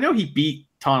times. I know he beat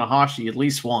Tanahashi at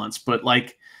least once, but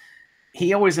like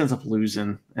he always ends up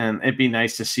losing. And it'd be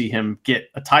nice to see him get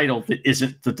a title that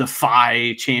isn't the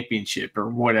Defy Championship or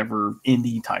whatever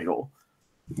indie title.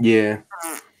 Yeah.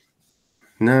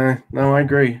 No, I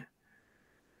agree.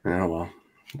 Oh well.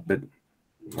 But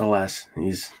alas,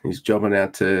 he's jobbing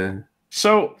out to.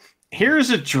 So here's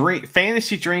a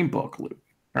fantasy dream book, Luke.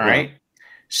 All right.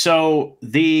 So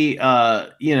the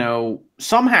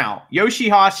somehow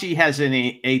Yoshihashi has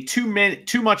a 2 minute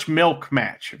too much milk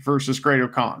match versus Great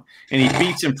Khan, and he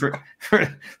beats him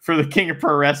for the King of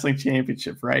Pro Wrestling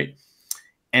Championship, right?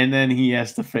 And then he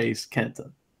has to face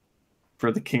Kenta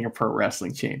for the King of Pro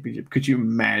Wrestling Championship. Could you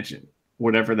imagine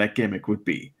whatever that gimmick would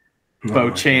be?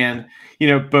 Bo-Chan,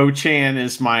 Bo-Chan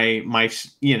is my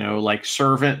like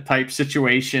servant type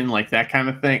situation, like that kind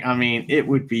of thing. I mean, it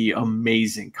would be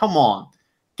amazing. Come on,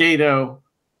 Gato.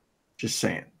 Just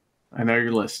saying. I know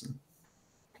you're listening.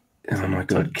 Oh my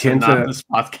god, Kenta this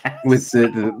podcast with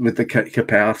the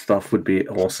Kapow stuff would be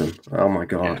awesome. Oh my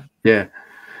god, yeah.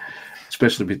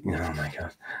 Especially with oh my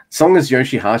god, as long as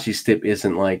Yoshihashi's step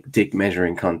isn't like dick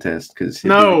measuring contest because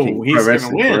he's gonna win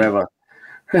forever.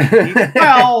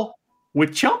 Well.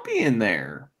 With Chumpy in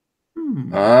there.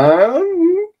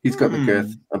 He's got the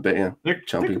girth, I bet you. There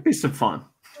could be some fun.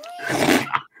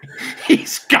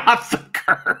 He's got the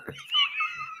girth.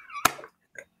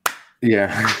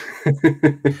 Yeah.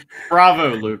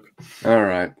 Bravo, Luke. All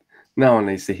right. No one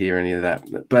needs to hear any of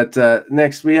that. But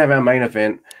next, we have our main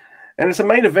event. And it's a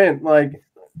main event. Like,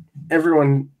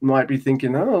 everyone might be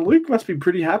thinking, oh, Luke must be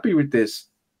pretty happy with this.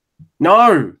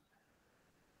 No.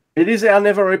 It is our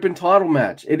never open title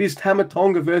match. It is Tama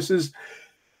Tonga versus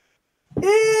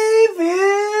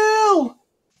Evil.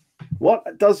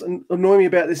 What does annoy me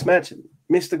about this match,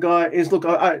 Mr. Guy, is look,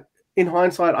 I in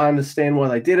hindsight, I understand why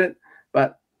they did it,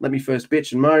 but let me first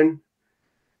bitch and moan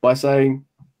by saying,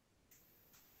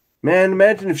 man,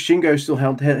 imagine if Shingo still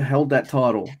held that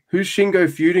title. Who's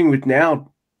Shingo feuding with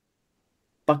now?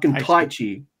 Fucking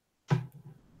Taichi.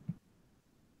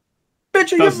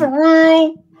 Bitch, you the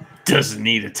real. Doesn't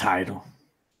need a title.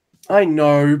 I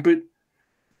know, but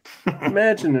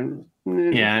imagine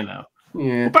it. Yeah, I know.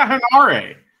 Yeah. What about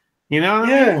Hanare? You know?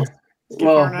 Yeah.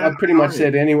 Well, I pretty much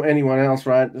said anyone else,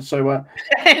 right? So what?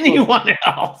 Anyone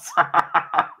else?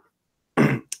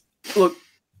 Look,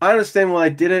 I understand why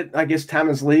they did it. I guess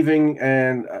Tama's leaving,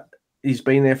 and he's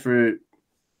been there for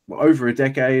over a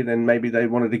decade, and maybe they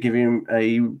wanted to give him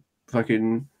a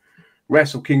fucking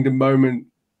Wrestle Kingdom moment.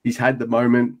 He's had the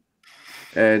moment.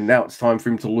 And now it's time for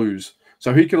him to lose.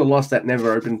 So he could have lost that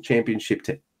never open championship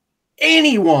to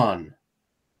anyone.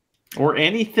 Or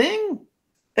anything.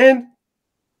 And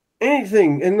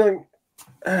anything. And then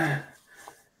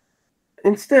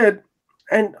instead,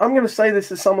 and I'm going to say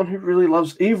this as someone who really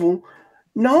loves Evil,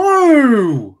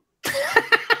 no!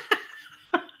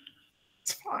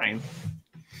 It's fine.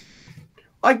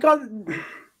 I got...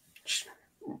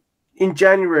 In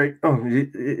January,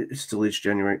 it still is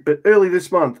January, but early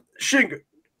this month,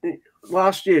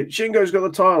 last year, Shingo's got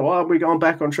the title. Oh, we're going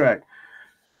back on track.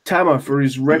 Tama for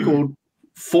his record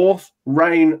 4th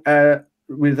reign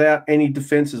without any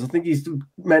defenses. I think he's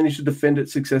managed to defend it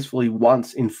successfully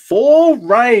once in 4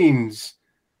 reigns.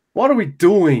 What are we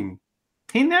doing?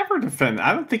 He never defended.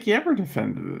 I don't think he ever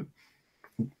defended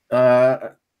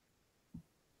it.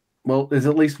 Well, there's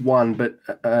at least one, but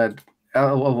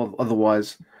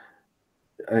otherwise...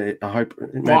 I hope.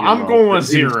 Well, I'm going with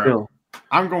 0.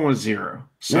 I'm going with 0.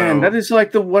 So. Man, that is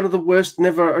like one of the worst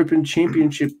never open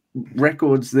championship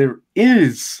records there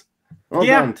is. Well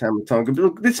done, Tama Tonga. But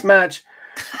look, this match,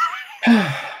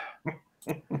 it's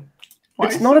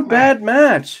not a bad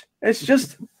match.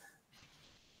 It's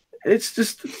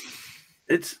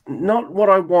not what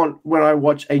I want when I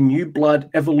watch a New Blood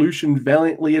Evolution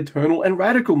Valiantly Eternal and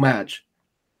Radical match.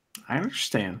 I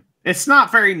understand. It's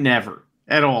not very never.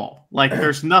 At all. Like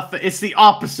there's nothing. It's the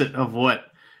opposite of what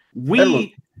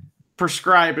we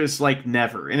prescribe as like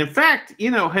never. And in fact,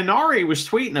 Hanare was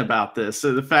tweeting about this.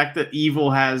 So the fact that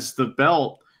Evil has the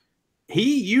belt,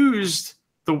 he used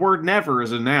the word never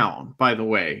is a noun, by the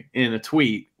way, in a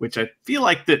tweet, which I feel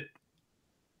like that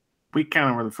we kind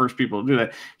of were the first people to do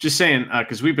that. Just saying,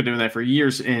 because we've been doing that for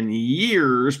years and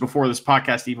years before this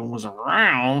podcast even was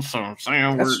around. So I'm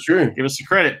saying That's true. Give us the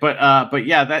credit. But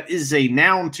yeah, that is a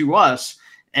noun to us.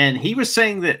 And he was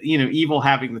saying that, evil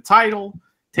having the title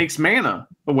takes mana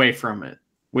away from it,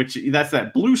 which that's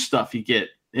that blue stuff you get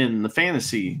in the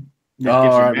fantasy.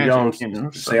 Right, we're going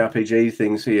CRPG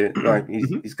things here. Like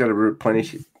he's got to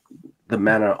replenish the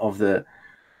mana of the.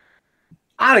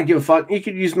 I don't give a fuck. You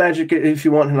could use magic if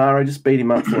you want, Hanaro. Just beat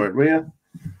him up for it, will you?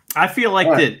 I feel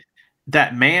like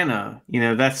that mana,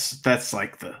 that's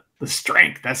like the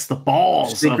strength. That's the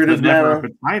balls Secret of the never of a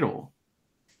title.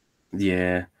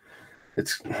 Yeah.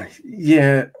 It's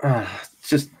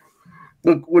just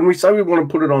look, when we say we want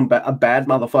to put it on a bad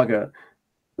motherfucker,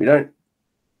 we don't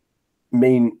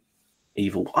mean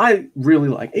evil. I really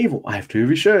like evil. I have 2 of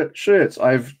his shirts.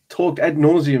 I've talked ad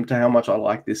nauseum to how much I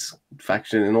like this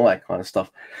faction and all that kind of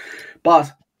stuff.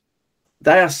 But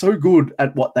they are so good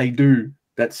at what they do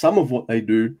that some of what they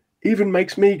do even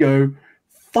makes me go,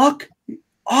 fuck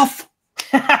off.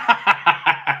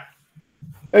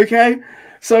 Okay?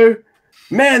 So,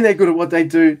 man, they're good at what they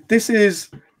do. This is,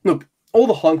 look, all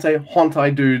the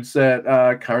Hontai dudes that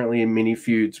are currently in mini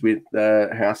feuds with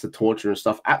House of Torture and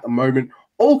stuff at the moment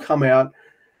all come out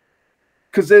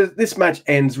because this match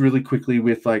ends really quickly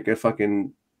with like a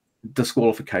fucking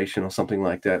disqualification or something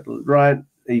like that, right?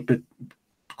 He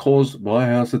caused by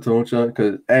House of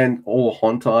Torture and all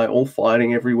Hontai, all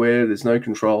fighting everywhere. There's no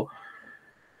control.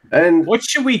 And what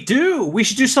should we do? We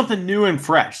should do something new and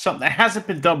fresh, something that hasn't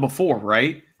been done before,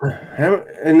 right?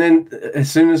 And then as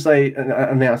soon as they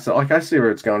announce it, like I see where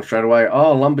it's going straight away.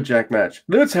 Oh, lumberjack match.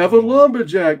 Let's have a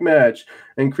lumberjack match.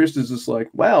 And Chris is just like,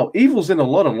 wow, Evil's in a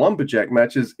lot of lumberjack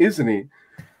matches, isn't he?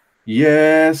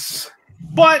 Yes.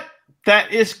 But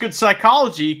that is good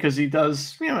psychology because he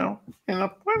does, end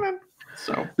up winning.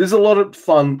 So there's a lot of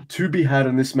fun to be had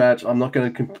in this match. I'm not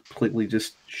going to completely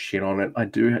just shit on it. I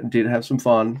did have some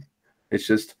fun. It's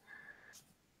just,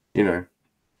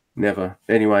 never.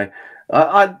 Anyway,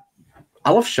 I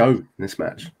love Show in this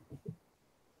match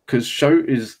because Show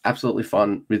is absolutely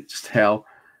fun with just how,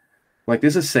 like,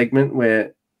 there's a segment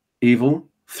where Evil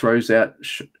throws out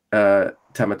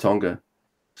Tamatonga.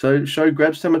 So Show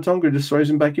grabs Tamatonga and just throws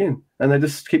him back in. And they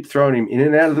just keep throwing him in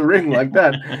and out of the ring like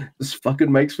that. Just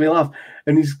fucking makes me laugh.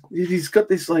 And he's got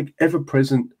this, like,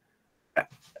 ever-present,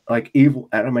 like, evil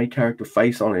anime character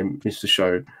face on him, Mr.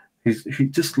 Show. He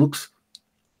just looks,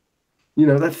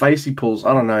 that face he pulls,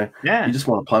 I don't know. Yeah. You just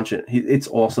want to punch it. It's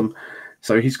awesome.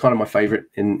 So he's kind of my favorite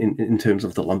in terms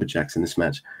of the lumberjacks in this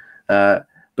match. But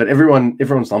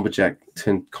everyone's lumberjack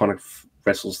kind of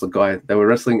wrestles the guy they were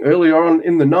wrestling earlier on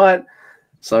in the night.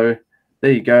 So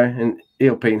there you go. And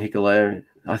ELP and Hikuleo,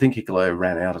 I think Hikuleo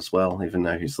ran out as well, even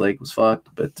though his leg was fucked.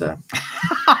 But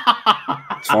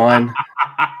it's fine.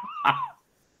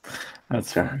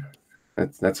 That's fine.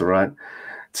 That's all right.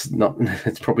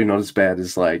 It's probably not as bad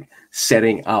as like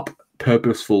setting up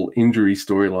purposeful injury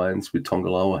storylines with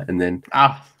Tongaloa, and then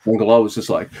Tongaloa was just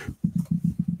like,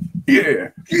 yeah,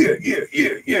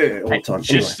 all the time.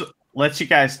 Just let you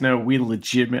guys know, we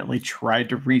legitimately tried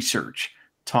to research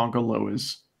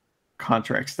Tongaloa's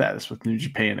contract status with New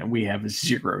Japan, and we have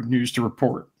 0 news to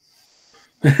report.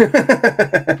 We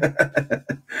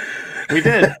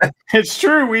did. It's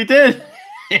true. We did.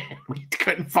 We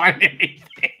couldn't find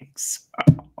anything. So.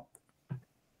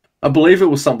 I believe it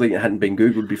was something that hadn't been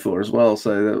Googled before as well,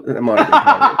 so that might have been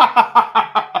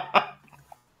part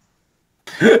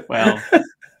of it. Well,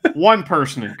 one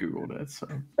person had Googled it. So.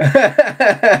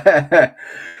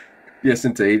 Yes,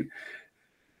 indeed.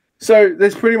 So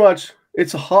there's pretty much,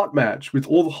 it's a hot match with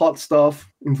all the hot stuff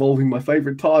involving my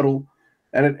favorite title,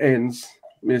 and it ends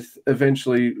with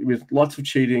eventually with lots of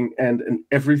cheating and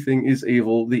everything is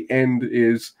evil. The end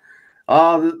is,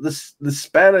 the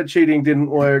spanner cheating didn't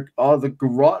work. The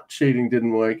garrote cheating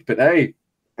didn't work. But hey,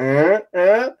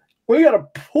 we got a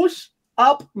push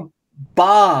up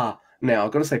bar now.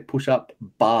 I've got to say push up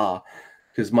bar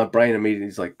because my brain immediately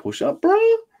is like, push up, bro?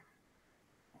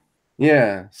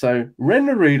 Yeah, so Ren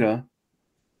Narita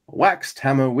whacks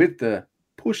Tama with the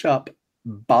push-up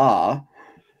bar,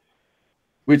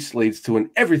 which leads to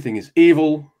an everything is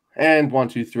evil, and 1,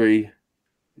 2, 3,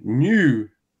 new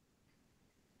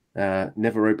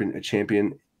never open a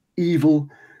champion, evil.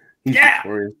 He's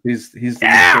victorious. He's the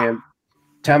champ.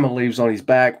 Tama leaves on his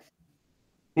back,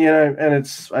 and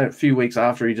it's a few weeks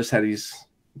after he just had his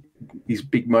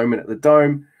big moment at the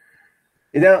Dome.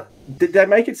 Now, did they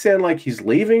make it sound like he's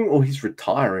leaving or he's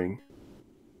retiring?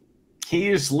 He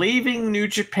is leaving New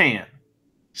Japan.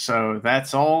 So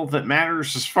that's all that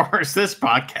matters as far as this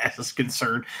podcast is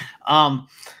concerned.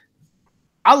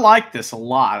 I like this a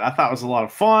lot. I thought it was a lot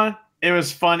of fun. It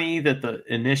was funny that the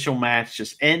initial match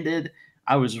just ended.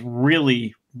 I was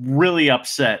really, really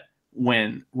upset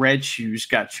when Red Shoes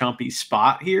got Chumpy's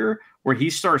spot here, where he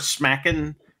starts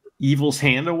smacking Evil's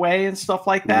hand away and stuff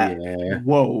like that. Yeah.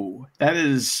 Whoa, that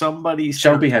is somebody's.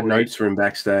 Chumpy had notes for him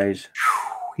backstage.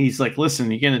 He's like,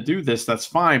 listen, you're going to do this. That's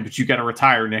fine, but you got to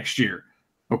retire next year.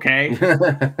 Okay.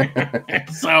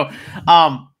 So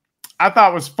I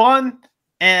thought it was fun.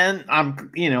 And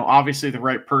I'm, obviously the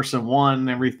right person won and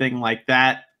everything like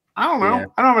that. I don't know. Yeah.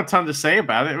 I don't have a ton to say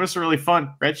about it. It was really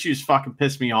fun. Red Shoes fucking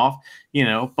pissed me off,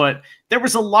 but there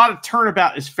was a lot of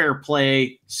turnabout is fair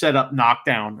play, set up,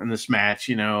 knockdown in this match,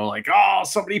 like, oh,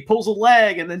 somebody pulls a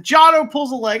leg and then Jotto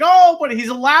pulls a leg. Oh, but he's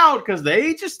allowed because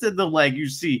they just did the leg, you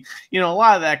see, a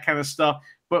lot of that kind of stuff.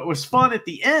 But it was fun at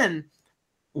the end,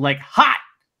 like hot.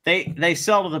 They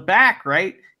sell to the back,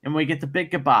 right? And we get the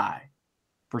big goodbye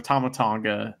for Tama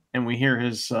Tonga, and we hear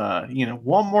his,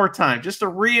 one more time, just to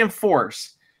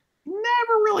reinforce.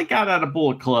 Never really got out of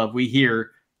Bullet Club. We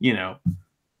hear, ain't no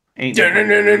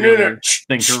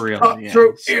thing gorilla.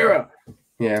 Cutthroat era.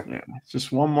 Yeah,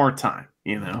 just one more time,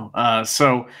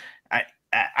 So,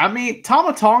 I mean,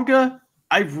 Tama Tonga,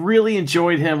 I really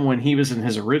enjoyed him when he was in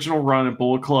his original run at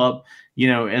Bullet Club.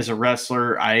 As a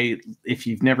wrestler, if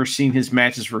you've never seen his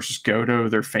matches versus Goto,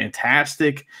 they're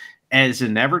fantastic. As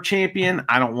an ever champion,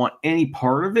 I don't want any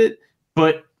part of it.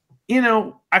 But,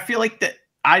 I feel like that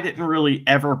I didn't really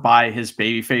ever buy his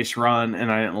babyface run,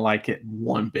 and I didn't like it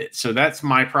one bit. So that's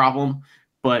my problem.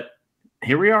 But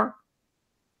here we are.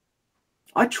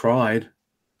 I tried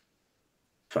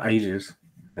for ages,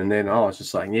 and then I was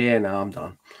just like, yeah, no, I'm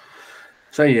done.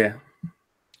 So, yeah.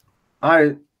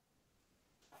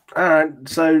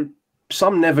 So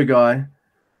some never guy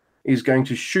is going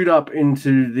to shoot up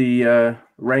into the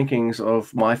rankings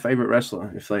of my favorite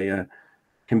wrestler if they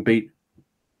can beat,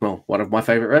 one of my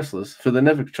favorite wrestlers for the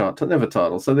never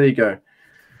title. So there you go.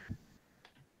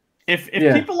 If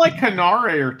people like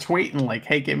Kanare are tweeting like,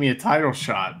 hey, give me a title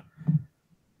shot,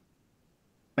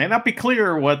 may not be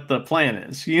clear what the plan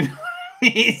is.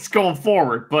 It's going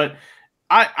forward, but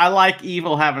I like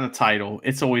Evil having a title.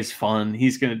 It's always fun.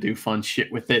 He's going to do fun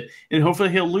shit with it. And hopefully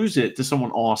he'll lose it to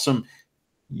someone awesome,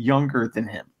 younger than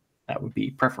him. That would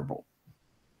be preferable.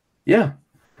 Yeah.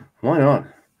 Why not?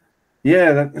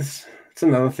 Yeah, that's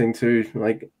another thing too.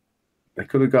 Like, they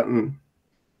could have gotten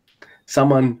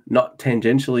someone not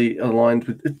tangentially aligned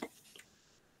with it.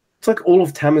 It's like all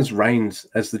of Tama's reigns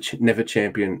as the never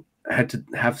champion had to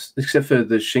have, except for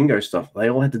the Shingo stuff, they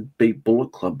all had to be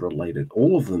Bullet Club related.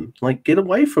 All of them. Like, get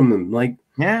away from them. Like,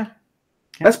 yeah.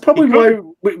 That's probably why.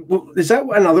 Is that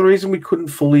another reason we couldn't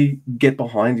fully get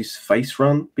behind his face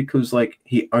run? Because, like,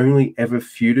 he only ever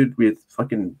feuded with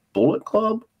fucking Bullet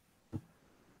Club?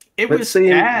 It was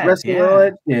sad.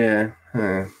 Yeah.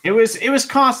 It was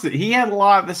constant. He had a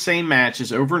lot of the same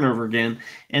matches over and over again,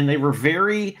 and they were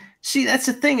very. See, that's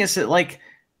the thing, is that, like,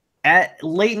 at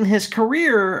late in his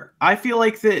career, I feel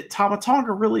like that Tama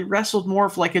Tonga really wrestled more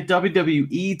of like a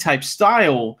WWE type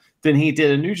style than he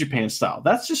did a New Japan style.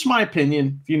 That's just my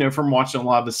opinion, from watching a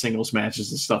lot of the singles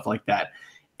matches and stuff like that.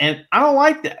 And I don't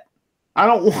like that. I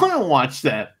don't want to watch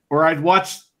that, or I'd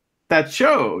watch that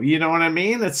show. You know what I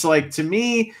mean? It's like, to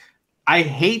me, I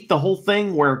hate the whole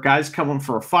thing where guys come in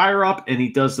for a fire up and he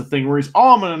does the thing where he's,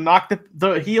 I'm going to knock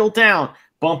the heel down,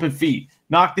 bumping feet,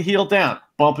 knock the heel down,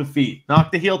 bumping feet,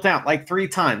 knock the heel down like 3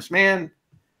 times. Man,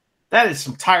 that is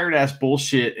some tired ass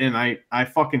bullshit, and I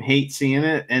fucking hate seeing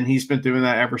it. And he's been doing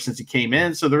that ever since he came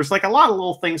in. So there's like a lot of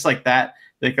little things like that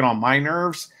that get on my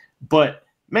nerves. But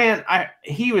man,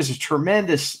 he was a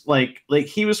tremendous, like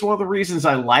he was one of the reasons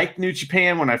I liked New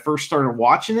Japan when I first started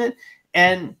watching it.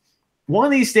 And one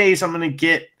of these days I'm going to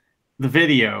get the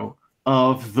video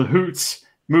of the Hoots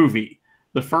movie.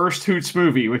 The first Hoots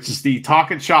movie, which is the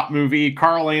Talking Shop movie.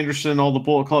 Carl Anderson, all the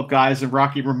Bullet Club guys, and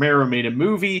Rocky Romero made a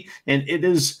movie, and it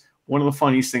is one of the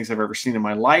funniest things I've ever seen in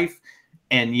my life,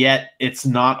 and yet it's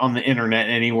not on the internet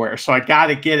anywhere. So I got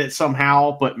to get it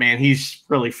somehow, but man, he's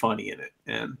really funny in it,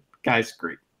 and guy's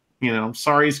great. I'm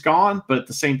sorry he's gone, but at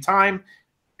the same time,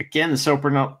 again, this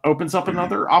opens up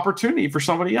another opportunity for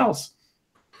somebody else.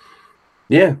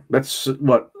 Yeah, that's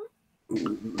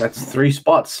 3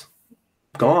 spots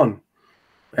gone.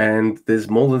 And there's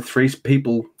more than 3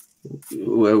 people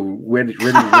who are ready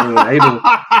and able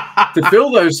to fill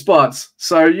those spots.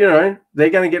 So, they're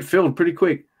going to get filled pretty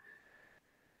quick.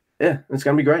 Yeah, it's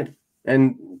going to be great.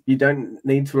 And you don't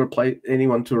need to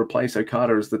replace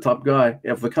Okada as the top guy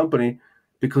of the company,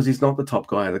 because he's not the top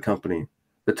guy of the company.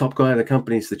 The top guy in the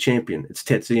company is the champion. It's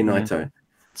Tetsuya Naito.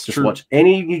 It's Just true. watch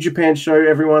any New Japan show,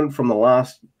 everyone, from the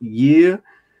last year,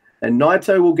 and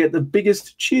Naito will get the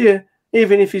biggest cheer,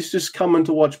 even if he's just coming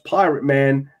to watch Pirate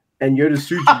Man and Yota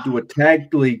Tsuji do a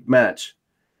tag league match.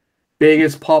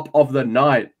 Biggest pop of the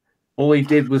night. All he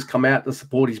did was come out to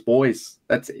support his boys.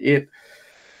 That's it.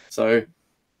 So,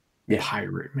 yeah.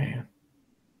 Pirate Man.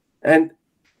 And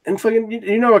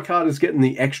fucking, Okada's getting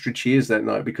the extra cheers that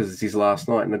night because it's his last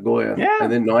night in Nagoya. Yeah.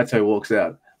 And then Naito walks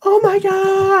out. Oh my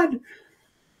God!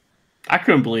 I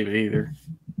couldn't believe it either.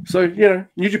 So,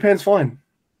 New Japan's fine.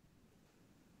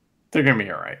 They're going to be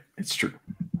all right. It's true.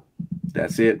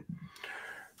 That's it.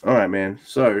 All right, man.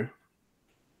 So,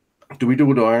 do we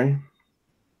do a diary?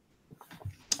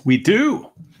 We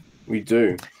do. We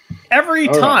do. Every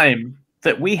time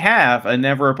that we have a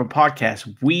Never Open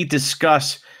podcast, we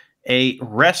discuss a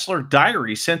wrestler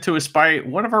diary sent to us by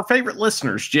one of our favorite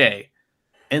listeners, Jay.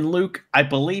 And Luke, I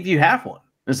believe you have one.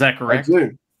 Is that correct? I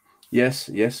do. Yes,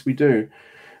 we do.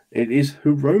 It is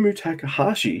Hiromu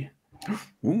Takahashi.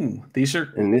 Ooh, these are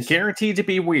guaranteed to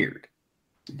be weird.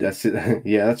 That's it.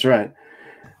 Yeah, that's right.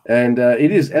 And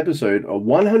it is episode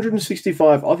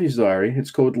 165 of his diary.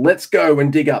 It's called Let's Go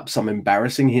and Dig Up Some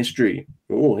Embarrassing History.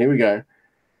 Oh, here we go.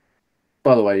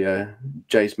 By the way,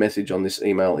 Jay's message on this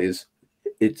email is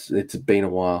it's been a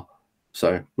while.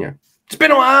 So, yeah. It's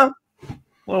been a while.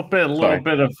 A little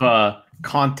bit of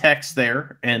context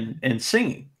there and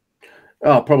singing.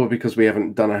 Oh, probably because we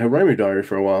haven't done a Hiromu diary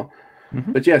for a while.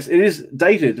 Mm-hmm. But yes, it is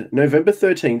dated November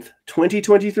 13th,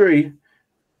 2023.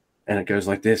 And it goes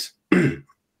like this.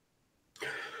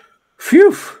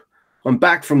 Phew! I'm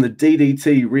back from the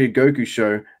DDT Ryogoku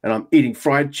show, and I'm eating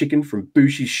fried chicken from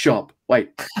Bushi's shop.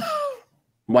 Wait.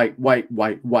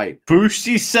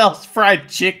 Bushi sells fried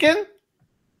chicken?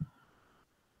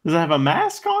 Does it have a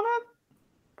mask on it?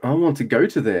 I want to go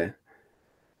to there.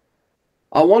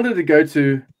 I wanted to go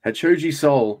to Hachoji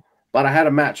Seoul, but I had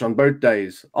a match on both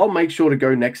days. I'll make sure to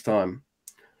go next time.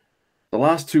 The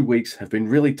last 2 weeks have been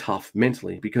really tough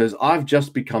mentally because I've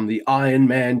just become the Iron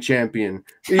Man champion.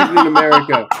 Even in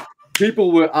America,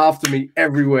 people were after me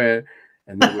everywhere.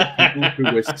 And there were people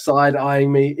who were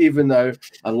side-eyeing me. Even though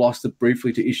I lost it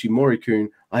briefly to Ishimori-kun,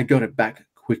 I got it back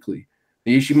quickly.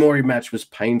 The Ishimori match was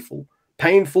painful.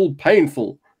 Painful.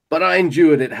 But I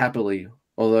endured it happily.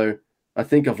 Although, I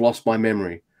think I've lost my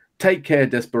memory. Take care,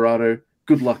 Desperado.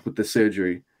 Good luck with the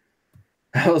surgery.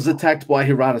 I was attacked by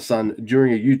Hirata-san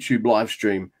during a YouTube live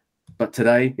stream, but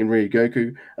today in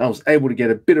Ryogoku, I was able to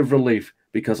get a bit of relief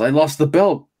because I lost the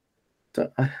belt.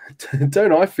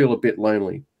 Don't I feel a bit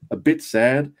lonely? A bit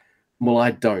sad? Well,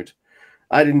 I don't.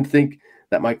 I didn't think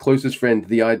that my closest friend,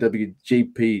 the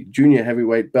IWGP Junior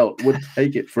Heavyweight belt, would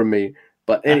take it from me.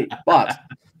 But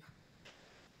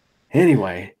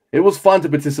anyway, it was fun to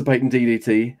participate in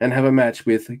DDT and have a match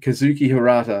with Kazuki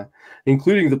Hirata,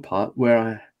 including the part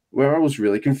where I was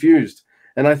really confused.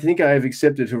 And I think I have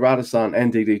accepted Hirata-san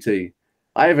and DDT.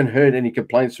 I haven't heard any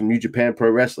complaints from New Japan Pro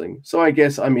Wrestling, so I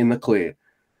guess I'm in the clear.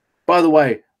 By the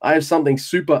way, I have something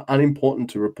super unimportant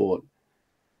to report.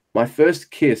 My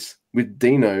first kiss with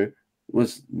Dino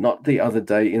was not the other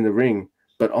day in the ring,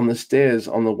 but on the stairs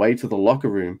on the way to the locker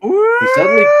room. He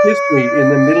suddenly kissed me in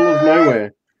the middle of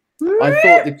nowhere. I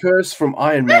thought the curse from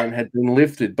Iron Man had been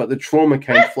lifted, but the trauma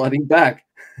came flooding back.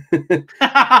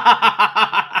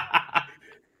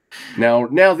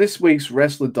 Now this week's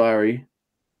Wrestler Diary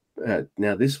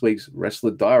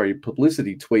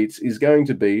publicity tweets is going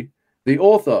to be the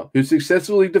author who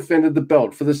successfully defended the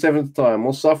belt for the 7th time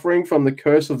while suffering from the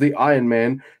curse of the Iron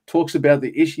Man talks about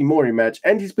the Ishimori match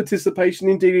and his participation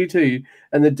in DDT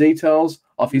and the details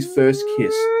of his first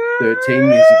kiss 13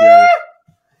 years ago.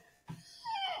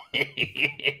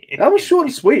 That was short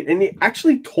and sweet, and he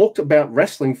actually talked about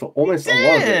wrestling for almost a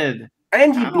lot of it.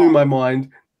 And he blew my mind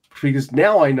because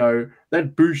now I know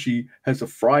that Bushi has a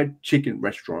fried chicken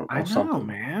restaurant or something,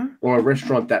 man, or a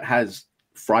restaurant that has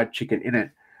fried chicken in it.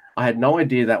 I had no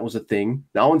idea that was a thing.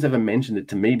 No one's ever mentioned it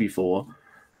to me before.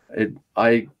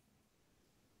 I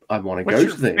want to go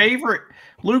to there.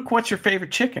 Luke, what's your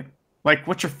favorite chicken? Like,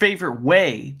 what's your favorite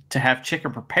way to have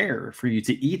chicken prepared for you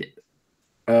to eat it?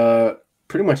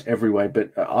 Pretty much every way,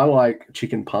 but I like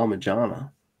chicken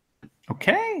parmigiana.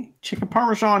 Okay. Chicken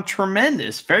parmesan,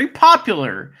 tremendous. Very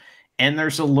popular. And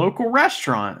there's a local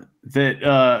restaurant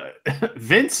that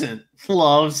Vincent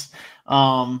loves,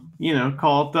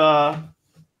 called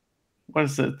what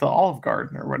is it? The Olive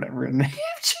Garden or whatever. And they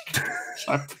have chicken.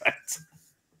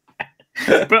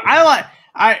 But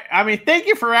I mean, thank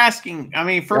you for asking. I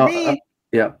mean, for me,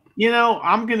 yeah.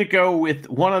 I'm going to go with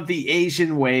one of the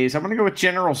Asian ways. I'm going to go with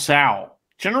General Tso.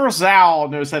 General Zhao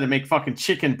knows how to make fucking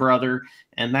chicken, brother,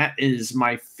 and that is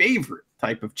my favorite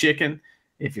type of chicken.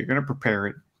 If you're gonna prepare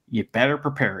it, you better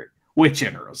prepare it with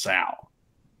General Zhao.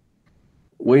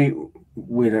 We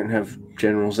don't have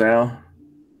General Zhao.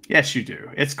 Yes, you do.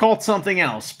 It's called something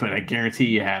else, but I guarantee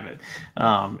you have it.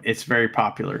 It's very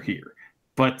popular here.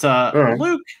 But right.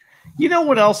 Luke, you know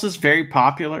what else is very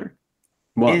popular?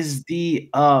 What? Is the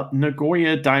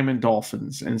Nagoya Diamond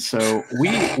Dolphins. And so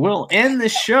we will end the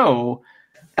show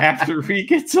after we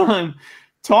get done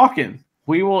talking.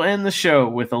 We will end the show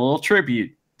with a little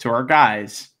tribute to our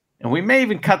guys. And we may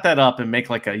even cut that up and make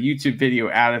like a YouTube video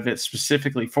out of it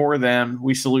specifically for them.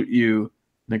 We salute you,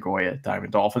 Nagoya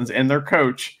Diamond Dolphins, and their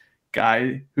coach,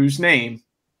 guy whose name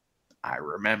I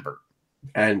remember.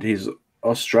 And he's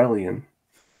Australian.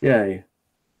 Yay.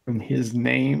 And his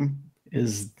name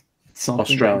is something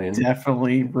Australian. I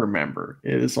definitely remember.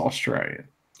 It is Australian.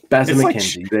 Basil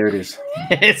McKenzie. There it is.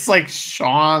 It's like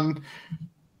Sean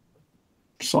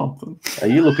something. Are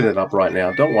you looking it up right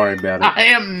now? Don't worry about it. I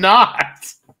am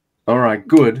not. All right,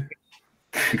 good.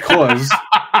 Because,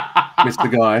 Mr.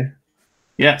 Guy.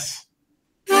 Yes.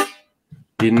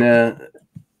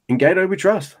 In Gato we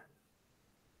trust.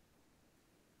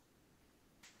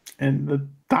 And the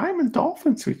Diamond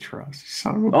Dolphins we trust.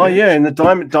 Son of a Oh bitch. yeah, and the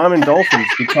Diamond Dolphins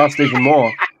we trust even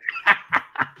more.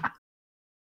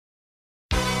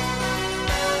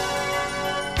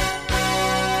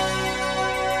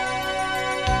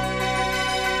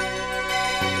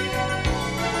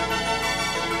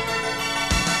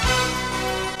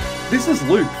 This is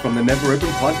Luke from the Never Open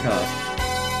Podcast.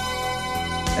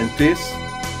 And this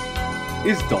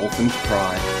is Dolphins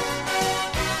Pride.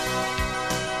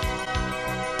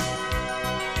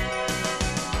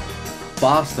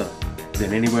 Faster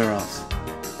than anywhere else.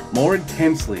 More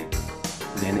intensely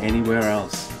than anywhere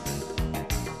else.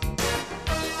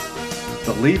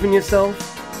 Believe in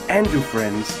yourself and your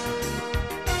friends.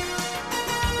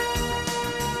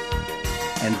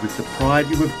 And with the pride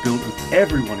you have built with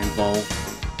everyone involved,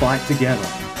 fight together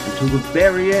until the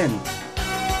very end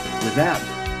without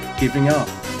giving up.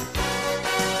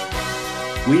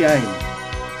 We aim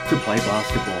to play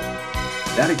basketball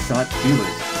that excites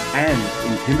viewers and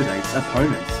intimidates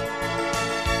opponents.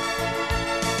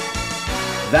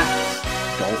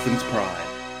 That's Dolphins Pride.